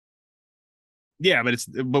 Yeah,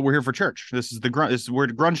 but we're here for church. We're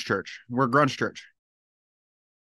grunge church. We're grunge church.